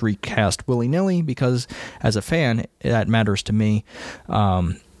shouldn't just recast willy-nilly, because as a fan, that matters to me."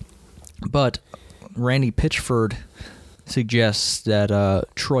 But Randy Pitchford suggests that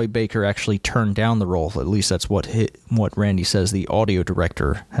Troy Baker actually turned down the role. At least that's what Randy says the audio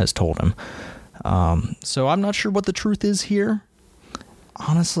director has told him. So I'm not sure what the truth is here.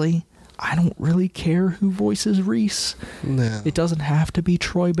 Honestly, I don't really care who voices Reese. No. It doesn't have to be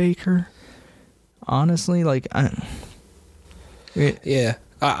Troy Baker. Honestly, like... Yeah.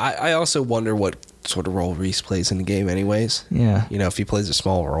 I also wonder what sort of role Reese plays in the game anyways. Yeah. You know, if he plays a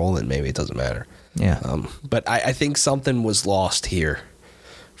small role, then maybe it doesn't matter. Yeah. But I think something was lost here,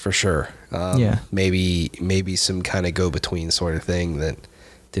 for sure. Yeah. Maybe some kind of go-between sort of thing that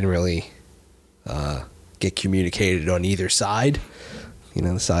didn't really get communicated on either side. You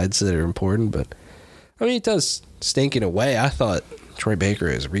know, the sides that are important. But, I mean, it does stink in a way. I thought Troy Baker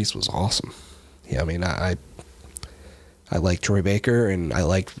as Reese was awesome. Yeah, I mean, I like Troy Baker, and I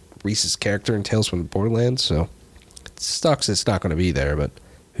like Reese's character in Tales from the Borderlands, so it sucks it's not going to be there, but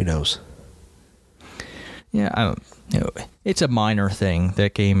who knows? Yeah, it's a minor thing.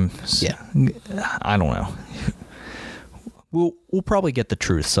 That game, yeah. I don't know. We'll probably get the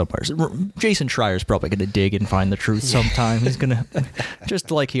truth somewhere. Jason Schreier's probably going to dig and find the truth sometime. He's going to,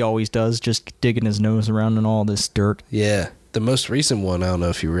 just like he always does, just digging his nose around in all this dirt. Yeah. The most recent one, I don't know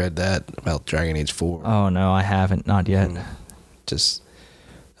if you read that, about Dragon Age 4. Oh, no, I haven't. Not yet. Just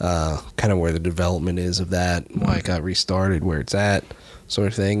kind of where the development is of that, why it got restarted, where it's at, sort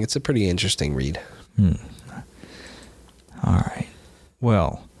of thing. It's a pretty interesting read. All right.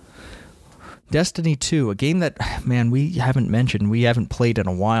 Well, Destiny 2, a game that, man, we haven't mentioned. We haven't played in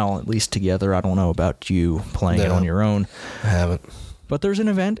a while, at least together. I don't know about you playing it on your own. I haven't. But there's an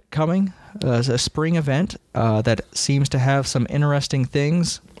event coming, a spring event that seems to have some interesting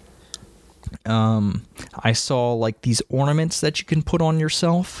things. I saw like these ornaments that you can put on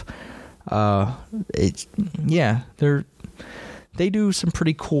yourself. They do some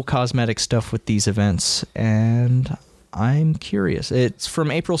pretty cool cosmetic stuff with these events, and I'm curious. It's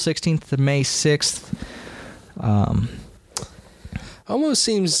from April 16th to May 6th. Almost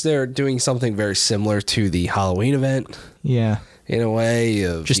seems they're doing something very similar to the Halloween event. Yeah. In a way.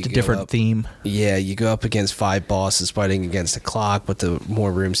 Just a different theme. Yeah, you go up against 5 bosses fighting against the clock, but the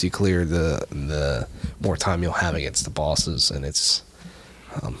more rooms you clear, the more time you'll have against the bosses, and it's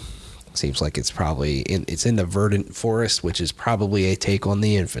seems like it's probably it's in the Verdant Forest, which is probably a take on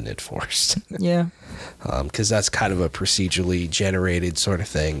the Infinite Forest. Yeah. Because that's kind of a procedurally generated sort of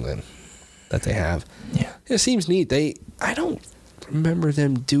thing that they have. Yeah. It seems neat. I don't remember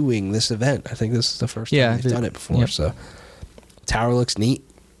them doing this event. I think this is the first time they've done it before, yep. So... Tower looks neat.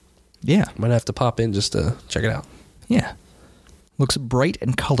 Yeah. Might have to pop in just to check it out. Yeah. Looks bright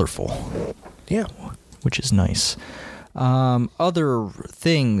and colorful. Yeah. Which is nice. Other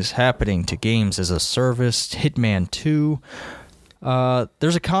things happening to games as a service. Hitman 2.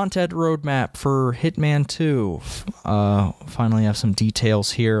 There's a content roadmap for Hitman 2. Finally have some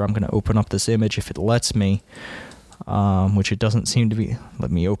details here. I'm going to open up this image if it lets me. Which it doesn't seem to be.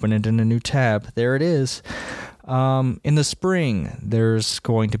 Let me open it in a new tab. There it is. In the spring, there's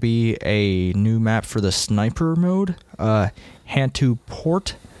going to be a new map for the sniper mode, Hantu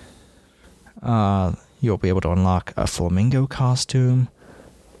Port. You'll be able to unlock a flamingo costume,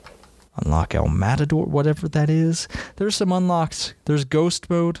 unlock El Matador, whatever that is. There's some unlocks. There's Ghost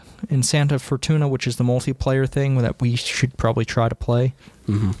mode in Santa Fortuna, which is the multiplayer thing that we should probably try to play.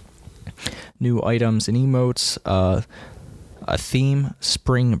 Mm-hmm. New items and emotes, a theme,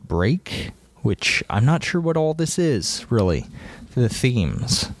 Spring Break, which I'm not sure what all this is, really. The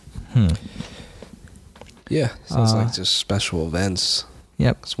themes. Yeah, sounds like just special events.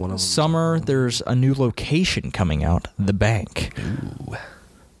 Yep. It's one of them. Summer, there's a new location coming out, the bank. Ooh.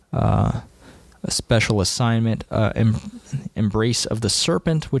 A special assignment, Embrace of the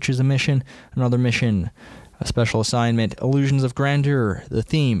Serpent, which is a mission. Another mission, a special assignment, Illusions of Grandeur. The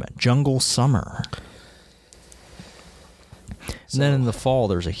theme, Jungle Summer. And then in the fall,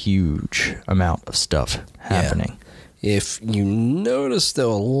 there's a huge amount of stuff happening. Yeah. If you notice,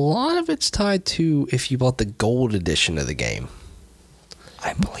 though, a lot of it's tied to if you bought the gold edition of the game.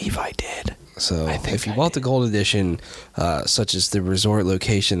 I believe I did. So if you bought the gold edition, such as the resort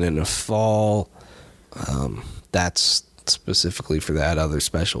location in the fall, that's specifically for that. Other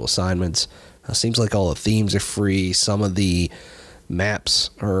special assignments. Seems like all the themes are free. Some of the maps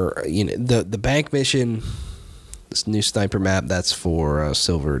are, the bank mission, this new sniper map, that's for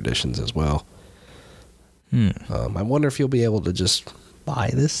silver editions as well. I wonder if you'll be able to just buy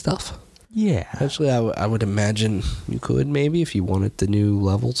this stuff. Yeah. Actually, I would imagine you could, maybe, if you wanted the new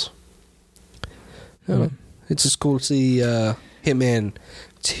levels. I don't know. It's just cool to see Hitman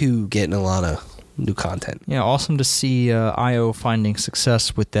 2 getting a lot of new content. Yeah, awesome to see IO finding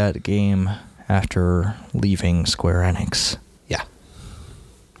success with that game after leaving Square Enix. Yeah.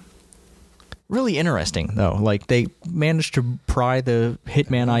 Really interesting, though. Like, they managed to pry the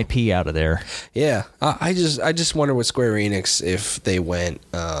Hitman IP out of there. Yeah. I just wonder with Square Enix if they went...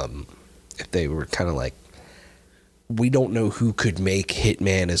 if they were kind of like, we don't know who could make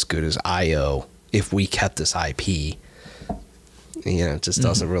Hitman as good as IO if we kept this IP. It just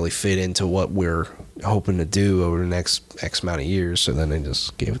doesn't really fit into what we're hoping to do over the next X amount of years, so then they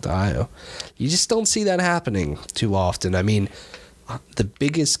just gave it to IO. You just don't see that happening too often. I mean, the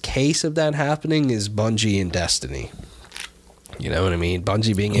biggest case of that happening is Bungie and Destiny. You know what I mean?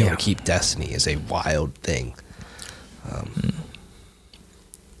 Bungie being able to keep Destiny is a wild thing.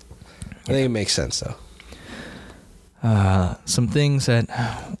 I think it makes sense, though. Some things that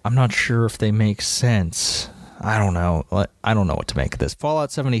I'm not sure if they make sense. I don't know. I don't know what to make of this.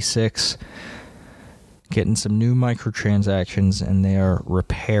 Fallout 76, getting some new microtransactions, and they are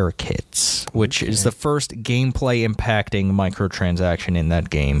repair kits, which is the first gameplay impacting microtransaction in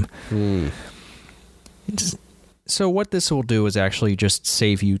that game. So what this will do is actually just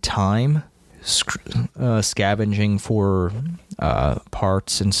save you time scavenging for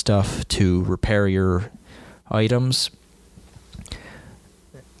parts and stuff to repair your items.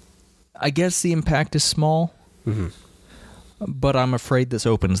 I guess the impact is small, but I'm afraid this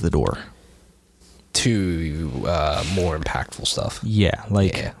opens the door to more impactful stuff. Yeah,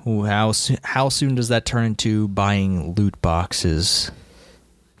 like how soon does that turn into buying loot boxes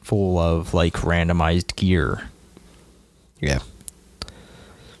full of like randomized gear? Yeah.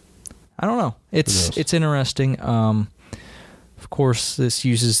 I don't know. It's interesting. Of course, this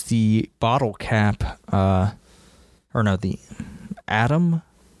uses the bottle cap, the Atom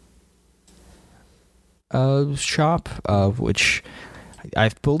shop, which I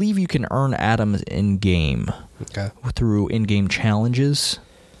believe you can earn atoms in game through in-game challenges.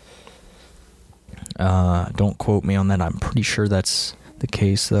 Don't quote me on that. I'm pretty sure that's the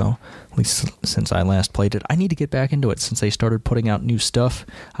case, though. At least since I last played it. I need to get back into it since they started putting out new stuff.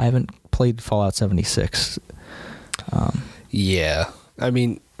 I haven't played Fallout 76. Yeah. I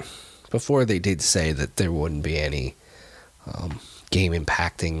mean, before they did say that there wouldn't be any game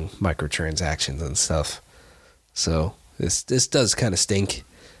impacting microtransactions and stuff. So this does kind of stink.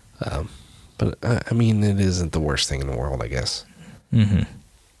 But I mean, it isn't the worst thing in the world, I guess. Mm-hmm.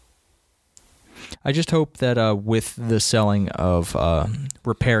 I just hope that with the selling of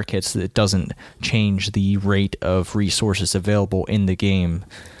repair kits, that it doesn't change the rate of resources available in the game.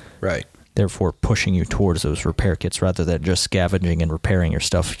 Right. Therefore, pushing you towards those repair kits rather than just scavenging and repairing your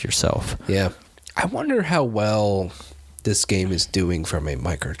stuff yourself. Yeah. I wonder how well this game is doing from a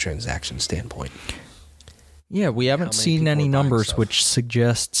microtransaction standpoint. Yeah, we haven't seen any numbers which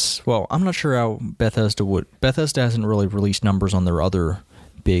suggests... Well, I'm not sure how Bethesda would... Bethesda hasn't really released numbers on their other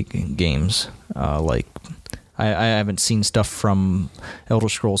big games. I haven't seen stuff from Elder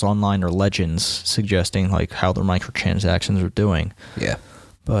Scrolls Online or Legends suggesting like how their microtransactions are doing. Yeah.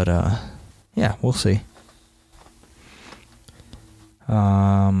 But, yeah, we'll see.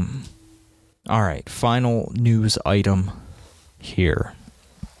 All right, final news item here.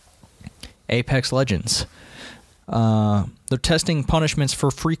 Apex Legends. They're testing punishments for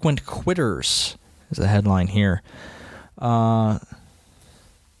frequent quitters, is the headline here.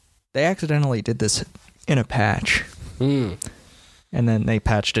 They accidentally did this in a patch. And then they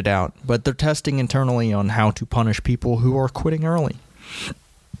patched it out. But they're testing internally on how to punish people who are quitting early.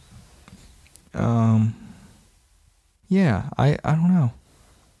 Yeah, I don't know.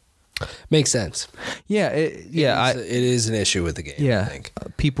 Makes sense. Yeah, it is an issue with the game. Yeah, I think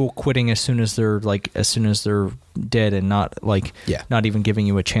people quitting as soon as they're dead and not not even giving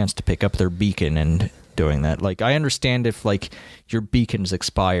you a chance to pick up their beacon and doing that. Like, I understand if like your beacon's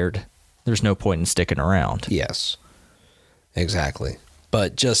expired, there's no point in sticking around. Yes, exactly.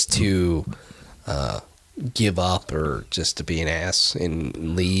 But just to give up or just to be an ass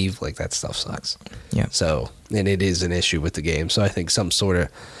and leave, like, that stuff sucks. Yeah. So, and it is an issue with the game. So I think some sort of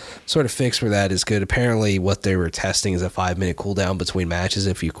fix for that is good. Apparently what they were testing is a 5-minute cooldown between matches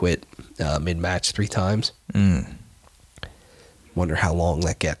if you quit mid-match 3 times. Wonder how long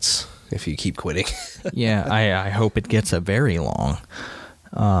that gets if you keep quitting. Yeah, I hope it gets a very long.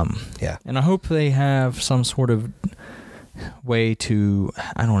 Yeah. And I hope they have some sort of way to,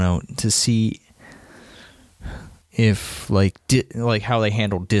 I don't know, to see if like how they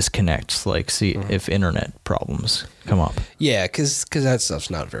handle disconnects, like see if internet problems come up. Yeah, because that stuff's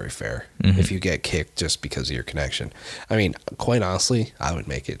not very fair if you get kicked just because of your connection. I mean, quite honestly, I would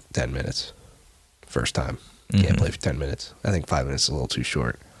make it 10 minutes first time. Can't play for 10 minutes. I think 5 minutes is a little too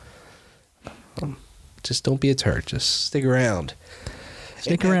short. Just don't be a turd. Just stick around.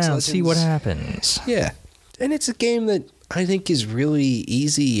 Stick around, see what happens. Yeah. And it's a game that I think is really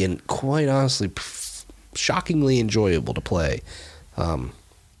easy and quite honestly shockingly enjoyable to play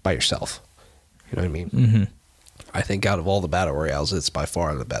by yourself. You know what I mean? Mm-hmm. I think out of all the battle royales, it's by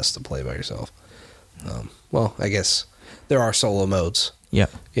far the best to play by yourself. Well, I guess there are solo modes. Yeah,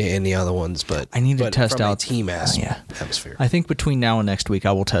 in the other ones, but I need to test from out a team atmosphere. I think between now and next week,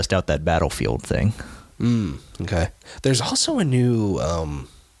 I will test out that Battlefield thing. Okay. There's also a new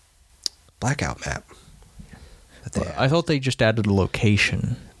Blackout map. I thought they just added a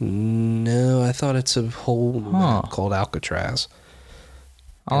location. No, I thought it's a whole map called Alcatraz.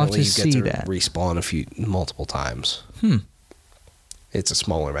 I'll have to see you get to that. Respawn multiple times. It's a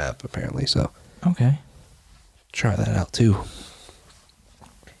smaller map apparently, so okay. Try that out too.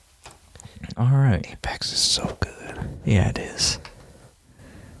 All right. Apex is so good. Yeah, it is.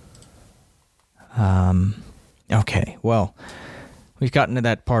 Okay, well, we've gotten to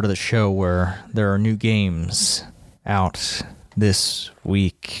that part of the show where there are new games out this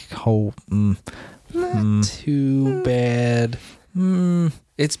week. Not too bad.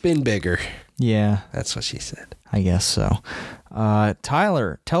 It's been bigger. Yeah. That's what she said. I guess so.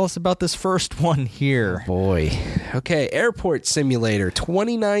 Tyler, tell us about this first one here. Oh boy. Okay, Airport Simulator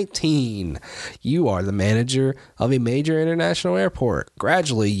 2019. You are the manager of a major international airport.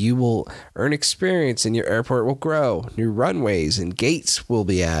 Gradually, you will earn experience and your airport will grow. New runways and gates will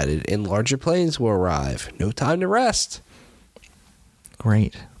be added and larger planes will arrive. No time to rest.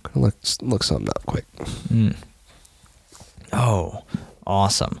 Great. Look something up quick. Oh,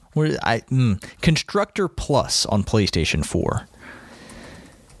 awesome. Constructor Plus on PlayStation 4.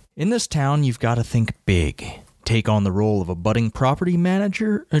 In this town, you've got to think big. Take on the role of a budding property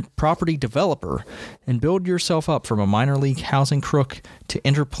developer, and build yourself up from a minor league housing crook to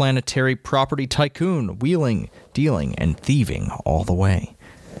interplanetary property tycoon, wheeling, dealing, and thieving all the way.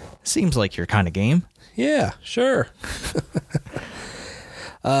 Seems like your kind of game. Yeah, sure.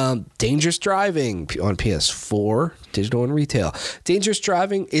 Dangerous Driving on PS4, digital and retail. Dangerous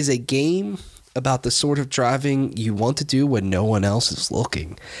Driving is a game about the sort of driving you want to do when no one else is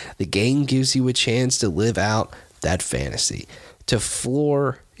looking. The game gives you a chance to live out that fantasy, to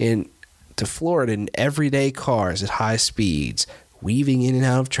floor it in everyday cars at high speeds, weaving in and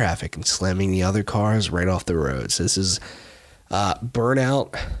out of traffic and slamming the other cars right off the roads. This is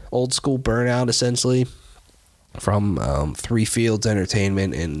Burnout, old school Burnout, essentially, from Three Fields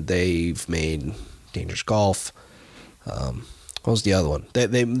Entertainment, and they've made Dangerous Golf. What was the other one?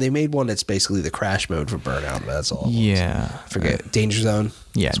 They made one that's basically the crash mode for Burnout. But that's all. Yeah, forget Danger Zone.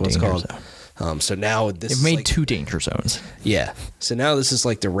 Yeah, that's what it's called. So now this they've made 2 Danger Zones. Yeah. So now this is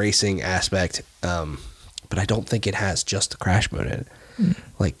like the racing aspect, but I don't think it has just the crash mode in it.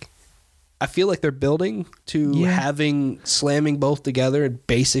 Like, I feel like they're building to having slamming both together and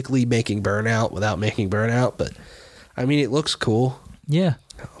basically making Burnout without making Burnout. But I mean, it looks cool. Yeah.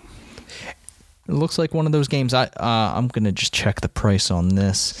 It looks like one of those games. I'm gonna just check the price on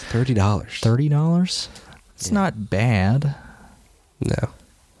this. $30. $30. It's not bad.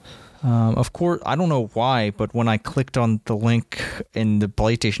 No. Of course, I don't know why, but when I clicked on the link in the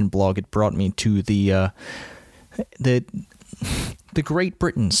PlayStation blog, it brought me to the Great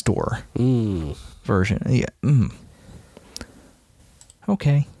Britain store version. Yeah.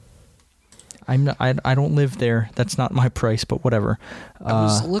 Okay. I don't live there. That's not my price, but whatever. I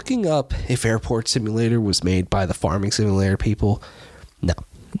was looking up if Airport Simulator was made by the Farming Simulator people. No.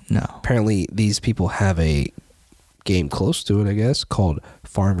 No. Apparently, these people have a game close to it, I guess, called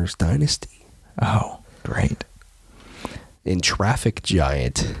Farmer's Dynasty. Oh, great. In Traffic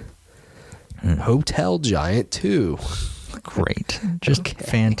Giant. Hotel Giant 2. Great. Just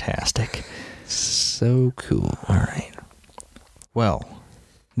fantastic. So cool. All right. Well,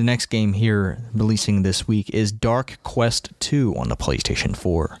 the next game here releasing this week is Dark Quest II on the PlayStation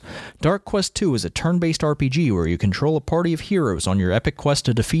 4. Dark Quest II is a turn-based RPG where you control a party of heroes on your epic quest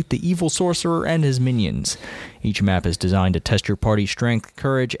to defeat the evil sorcerer and his minions. Each map is designed to test your party's strength,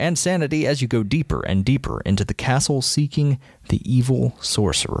 courage, and sanity as you go deeper and deeper into the castle seeking the evil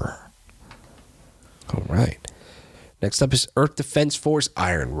sorcerer. All right. Next up is Earth Defense Force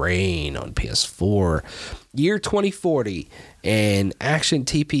Iron Rain on PS4. Year 2040, an action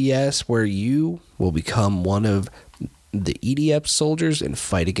TPS where you will become one of the EDF soldiers and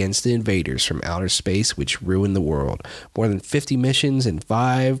fight against the invaders from outer space which ruin the world. More than 50 missions and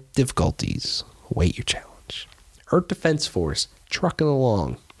 5 difficulties await your challenge. Earth Defense Force, trucking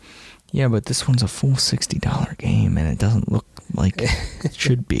along. Yeah, but this one's a full $60 game, and it doesn't look like it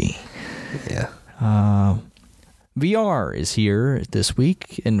should be. Yeah. VR is here this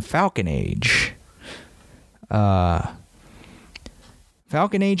week in Falcon Age. Falcon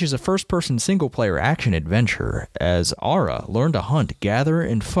Age is a first-person single-player action-adventure as Ara learn to hunt, gather,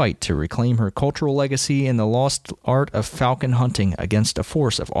 and fight to reclaim her cultural legacy in the lost art of falcon hunting against a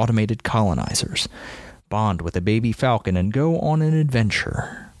force of automated colonizers. Bond with a baby falcon and go on an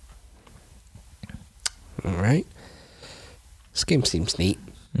adventure. All right. This game seems neat.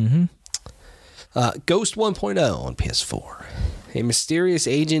 Mm-hmm. Ghost 1.0 on PS4. A mysterious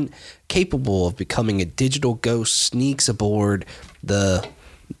agent capable of becoming a digital ghost sneaks aboard the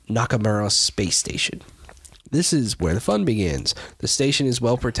Nakamura space station. This is where the fun begins. The station is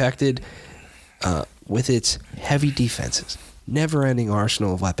well protected with its heavy defenses, never-ending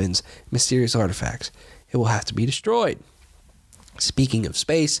arsenal of weapons, mysterious artifacts. It will have to be destroyed. Speaking of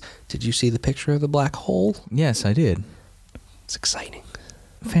space, did you see the picture of the black hole? Yes, I did. It's exciting.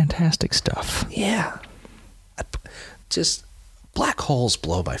 Fantastic stuff. Yeah. Just, black holes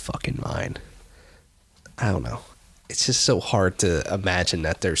blow my fucking mind. I don't know. It's just so hard to imagine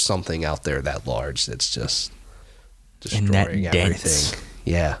that there's something out there that large that's just destroying everything.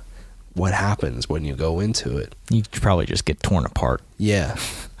 Yeah. What happens when you go into it? You probably just get torn apart. Yeah.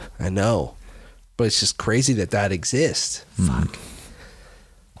 I know. But it's just crazy that exists. Fuck.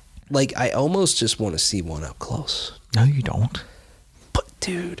 Like, I almost just want to see one up close. No, you don't. But,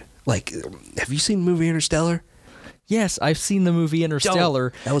 dude, like, have you seen the movie Interstellar? Yes, I've seen the movie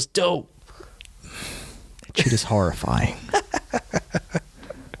Interstellar. Dope. That was dope. That shit is horrifying.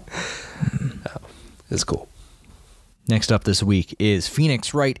 It's cool. Next up this week is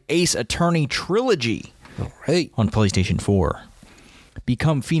Phoenix Wright Ace Attorney Trilogy. All right. On PlayStation 4.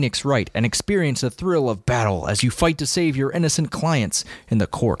 Become Phoenix Wright and experience the thrill of battle as you fight to save your innocent clients in the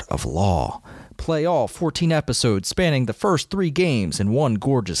court of law. Play all 14 episodes spanning the first 3 games in one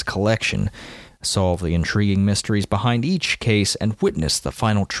gorgeous collection. Solve the intriguing mysteries behind each case and witness the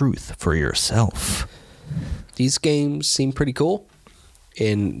final truth for yourself. These games seem pretty cool.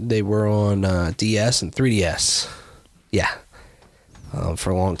 And they were on DS and 3DS. Yeah. For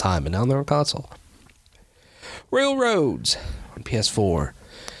a long time. And now they're on console. Railroads on PS4.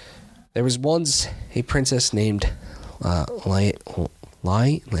 There was once a princess named Lena.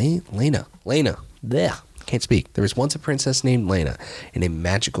 Blech. Can't speak. There was once a princess named Lena in a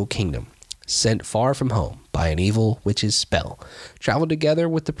magical kingdom, sent far from home by an evil witch's spell. Travel together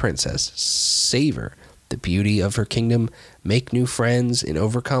with the princess, savor the beauty of her kingdom, make new friends, and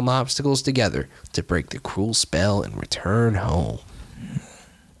overcome obstacles together to break the cruel spell and return home.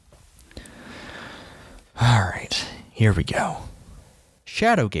 All right, here we go.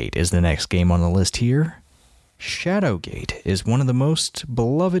 Shadowgate is the next game on the list here. Shadowgate is one of the most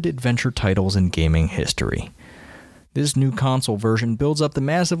beloved adventure titles in gaming history. This new console version builds up the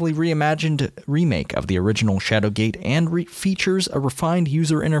massively reimagined remake of the original Shadowgate and features a refined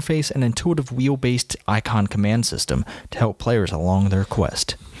user interface and intuitive wheel-based icon command system to help players along their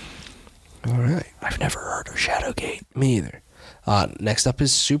quest. All right. I've never heard of Shadowgate. Me either. Next up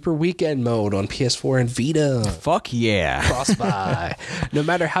is Super Weekend Mode on PS4 and Vita. Fuck yeah. Cross-buy. No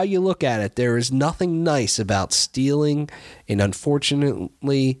matter how you look at it, there is nothing nice about stealing, and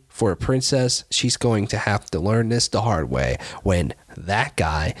unfortunately for a princess, she's going to have to learn this the hard way when that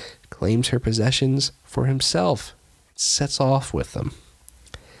guy claims her possessions for himself, sets off with them.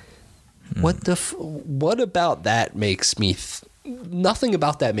 What about that makes me... Nothing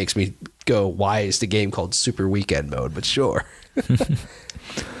about that makes me go, why is the game called Super Weekend Mode? But sure.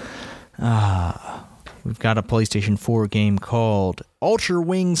 we've got a PlayStation 4 game called Ultra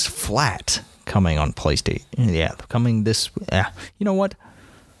Wings Flat coming on PlayStation. Yeah, coming this... you know what?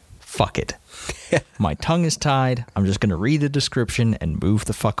 Fuck it. My tongue is tied. I'm just going to read the description and move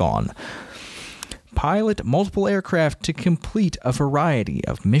the fuck on. Pilot multiple aircraft to complete a variety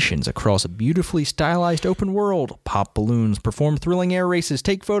of missions across a beautifully stylized open world. Pop balloons, perform thrilling air races,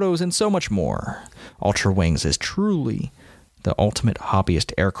 take photos, and so much more. Ultra Wings is truly the ultimate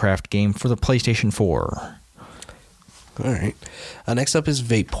hobbyist aircraft game for the PlayStation 4. All right. Next up is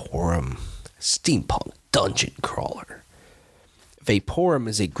Vaporum, steampunk dungeon crawler. Vaporum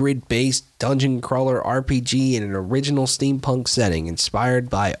is a grid-based dungeon crawler RPG in an original steampunk setting inspired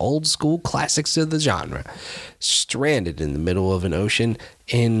by old-school classics of the genre. Stranded in the middle of an ocean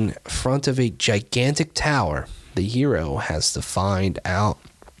in front of a gigantic tower, the hero has to find out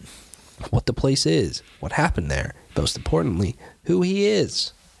what the place is, what happened there, most importantly, who he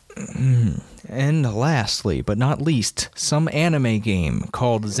is. And lastly, but not least, some anime game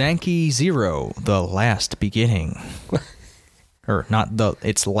called Zanki Zero, The Last Beginning. Or not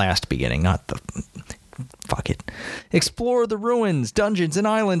its last beginning, not the... Fuck it. Explore the ruins, dungeons, and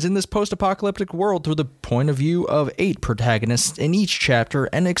islands in this post-apocalyptic world through the point of view of 8 protagonists in each chapter,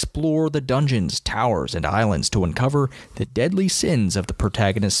 and explore the dungeons, towers, and islands to uncover the deadly sins of the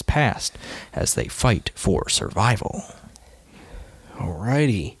protagonists' past as they fight for survival.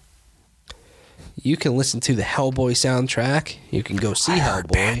 Alrighty. You can listen to the Hellboy soundtrack. You can go see I heard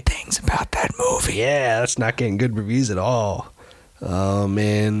Hellboy. bad things about that movie. Yeah, that's not getting good reviews at all.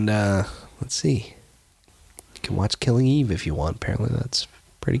 Let's see. You can watch Killing Eve if you want. Apparently that's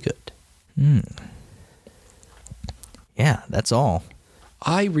pretty good. Yeah, that's all.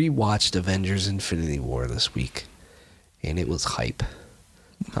 I rewatched Avengers Infinity War this week, and it was hype.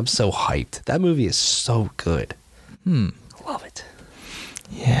 I'm so hyped. That movie is so good. I love it.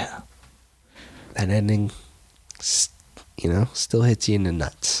 Yeah. That ending, still hits you in the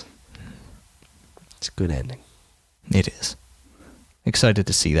nuts. It's a good ending. It is. Excited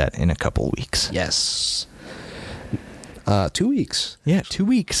to see that in a couple weeks. Yes. 2 weeks. Yeah, 2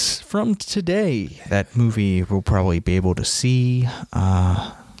 weeks from today. That movie we'll probably be able to see.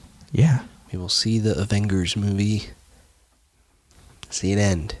 Yeah. We will see the Avengers movie. See it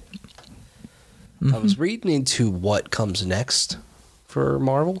end. I was reading into what comes next for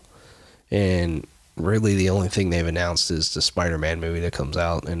Marvel, and really the only thing they've announced is the Spider-Man movie that comes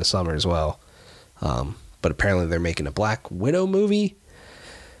out in the summer as well. But apparently they're making a Black Widow movie,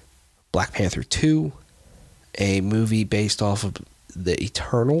 Black Panther 2, a movie based off of the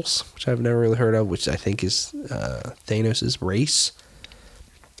Eternals, which I've never really heard of, which I think is Thanos' race.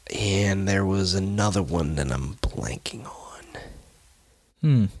 And there was another one that I'm blanking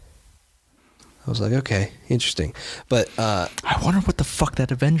on. I was like, okay, interesting. But I wonder what the fuck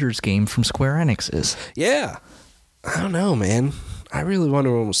that Avengers game from Square Enix is. Yeah. I don't know, man. I really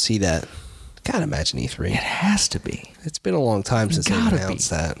wonder when we'll see that. Gotta imagine E3. It has to be. It's been a long time since they announced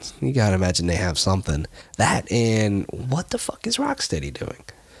that. You gotta imagine they have something. That and what the fuck is Rocksteady doing?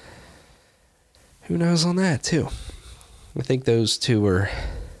 Who knows on that, too? I think those two are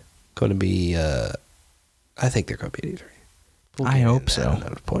going to be... I think they're going to be at E3. I hope so. At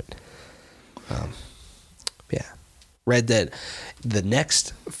another point. Yeah. Read that the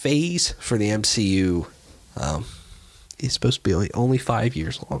next phase for the MCU is supposed to be only 5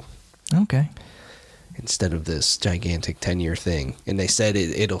 years long. Okay. Instead of this gigantic 10-year thing. And they said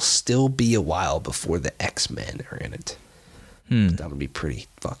it'll still be a while before the X-Men are in it. That'll be pretty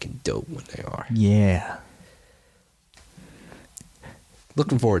fucking dope when they are. Yeah.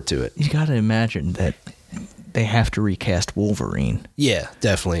 Looking forward to it. You gotta imagine that they have to recast Wolverine. Yeah,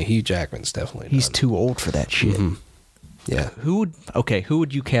 definitely. Hugh Jackman's definitely He's done. too old for that shit. Yeah. Who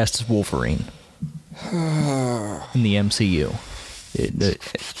would you cast as Wolverine in the MCU?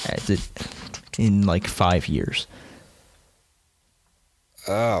 In like 5 years.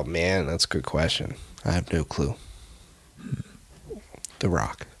 Oh, man, that's a good question. I have no clue. The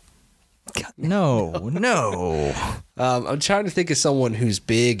Rock. God, no. I'm trying to think of someone who's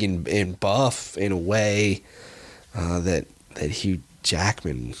big and buff in a way that Hugh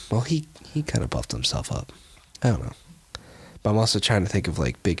Jackman, well, he kind of buffed himself up. I don't know. But I'm also trying to think of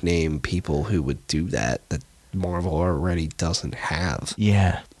like big name people who would do that Marvel already doesn't have.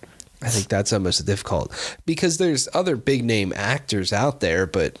 Yeah. I think that's almost difficult because there's other big name actors out there,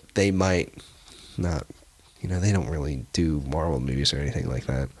 but they might not, they don't really do Marvel movies or anything like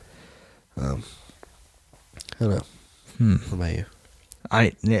that. I don't know. What about you?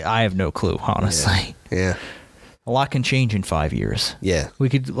 I have no clue, honestly. Yeah. A lot can change in 5 years. Yeah. We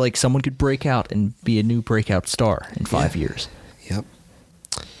could, someone could break out and be a new breakout star in 5 years. Yep.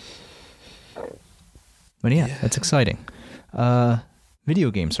 But yeah, that's exciting.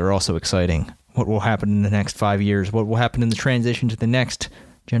 Video games are also exciting. What will happen in the next 5 years? What will happen in the transition to the next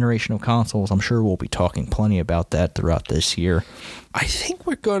generation of consoles? I'm sure we'll be talking plenty about that throughout this year. I think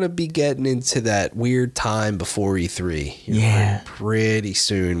we're going to be getting into that weird time before E3. Yeah. Pretty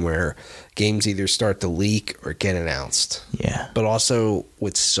soon where games either start to leak or get announced. Yeah. But also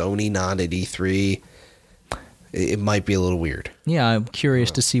with Sony not at E3, it might be a little weird. Yeah, I'm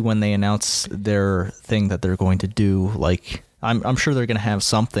curious to see when they announce their thing that they're going to do. Like, I'm sure they're going to have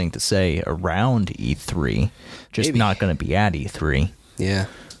something to say around E3, just Maybe. not going to be at E3. Yeah.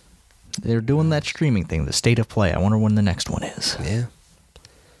 They're doing that streaming thing, the State of Play. I wonder when the next one is. Yeah.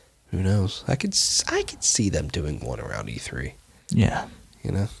 Who knows? I could see them doing one around E3. Yeah.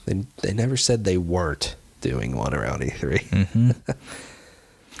 You know, they never said they weren't doing one around E3. Mm-hmm.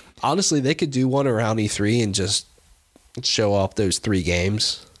 Honestly, they could do one around E3 and just show off those 3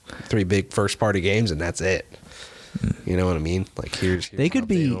 games, 3 big first-party games, and that's it. You know what I mean? Like here's They could an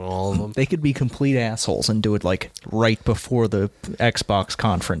be update on all of them. They could be complete assholes and do it like right before the Xbox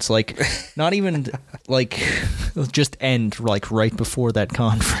conference. Like not even like just end like right before that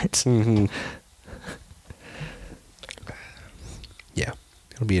conference. Mm-hmm. Yeah,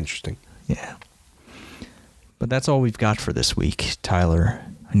 it'll be interesting. Yeah. But that's all we've got for this week, Tyler.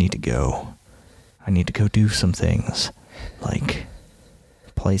 I need to go. I need to go do some things like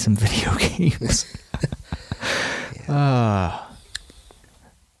play some video games.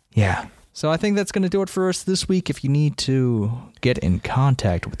 Yeah. So I think that's going to do it for us this week. If you need to get in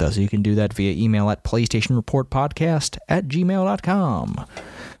contact with us, you can do that via email at PlayStationReportPodcast@gmail.com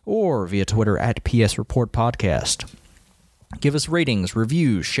or via Twitter at PSReportPodcast. Give us ratings,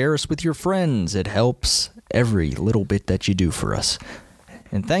 reviews, share us with your friends. It helps every little bit that you do for us.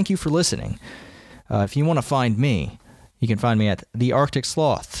 And thank you for listening. If you want to find me, you can find me at The Arctic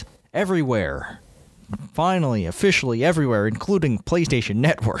Sloth everywhere. Finally, officially everywhere, including PlayStation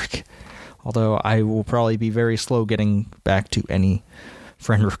Network. Although I will probably be very slow getting back to any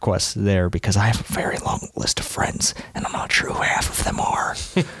friend requests there because I have a very long list of friends, and I'm not sure who half of them are.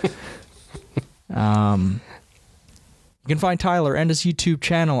 You can find Tyler and his YouTube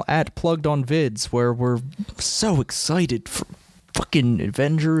channel at Plugged on Vids, where we're so excited for fucking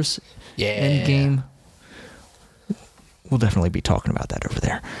Avengers Endgame. We'll definitely be talking about that over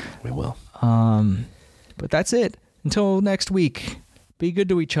there. We will. But that's it. Until next week, be good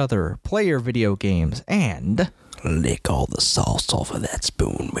to each other, play your video games, and lick all the sauce off of that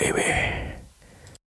spoon, baby.